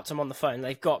kidnapped, I'm on the phone,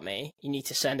 they've got me, you need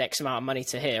to send X amount of money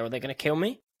to here or they're going to kill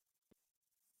me.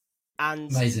 And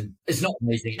amazing. It's not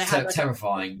amazing, it's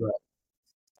terrifying. But...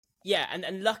 Yeah,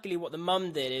 and luckily what the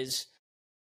mum did is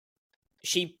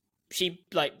she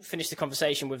finished the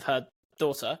conversation with her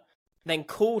daughter, then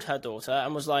called her daughter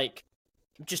and was like,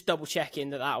 just double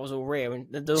checking that was all real. And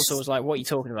the daughter was like, "What are you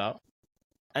talking about?"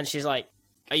 And she's like,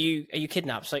 Are you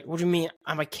kidnapped? It's like, what do you mean?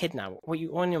 Am I kidnapped? What are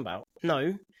you on about?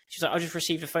 No. She's like, I just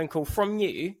received a phone call from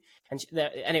you. And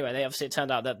anyway, it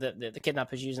turned out that the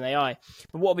kidnapper's using AI.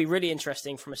 But what will be really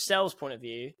interesting from a sales point of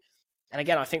view, and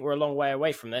again, I think we're a long way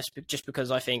away from this, just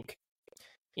because I think,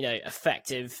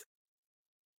 effective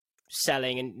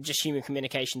selling and just human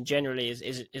communication generally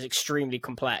is extremely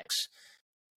complex.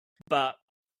 But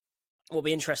what'll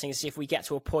be interesting is see if we get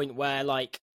to a point where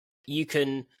like you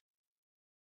can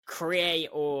create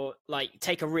or like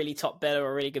take a really top biller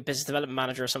or a really good business development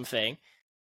manager or something,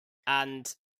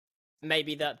 and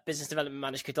maybe that business development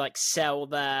manager could like sell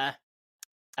their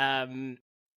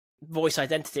voice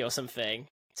identity or something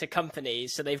to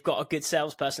companies, so they've got a good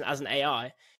salesperson as an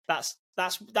AI. That's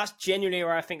genuinely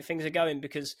where I think things are going,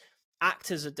 because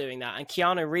actors are doing that. And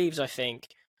Keanu Reeves, I think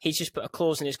he's just put a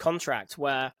clause in his contract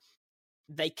where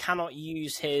they cannot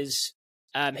use his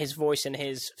voice and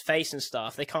his face and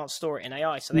stuff. They can't store it in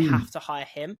AI, so they have to hire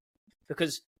him,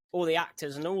 because all the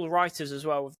actors and all the writers as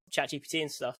well with ChatGPT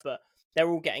and stuff, but they're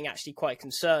all getting actually quite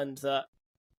concerned that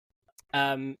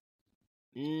in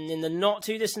the not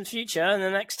too distant future, in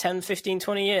the next 10, 15,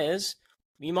 20 years,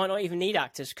 you might not even need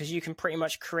actors, because you can pretty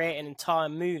much create an entire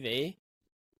movie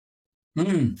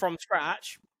from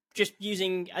scratch just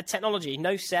using a technology,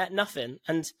 no set, nothing.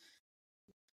 And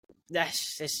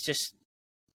it's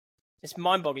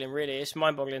mind-boggling, really. It's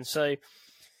mind-boggling. So,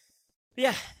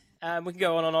 yeah, we can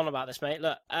go on and on about this, mate.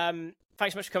 Look,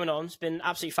 thanks so much for coming on. It's been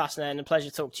absolutely fascinating and a pleasure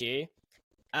to talk to you.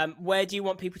 Where do you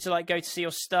want people to like go to see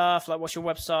your stuff? Like, what's your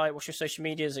website? What's your social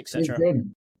medias, etc.?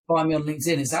 Find me on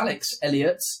LinkedIn. It's Alex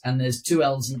Elliott, and there's 2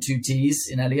 L's and 2 T's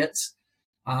in Elliott.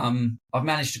 I've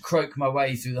managed to croak my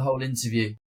way through the whole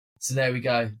interview, so there we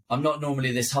go. I'm not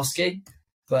normally this husky,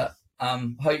 but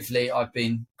hopefully I've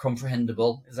been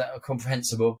comprehensible. Is that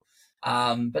comprehensible?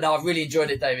 But no, I've really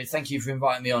enjoyed it, David. Thank you for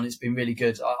inviting me on. It's been really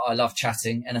good. I love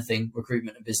chatting anything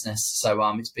recruitment and business. So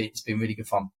it's been really good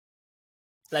fun.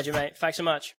 Legend, mate. Thanks so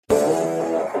much.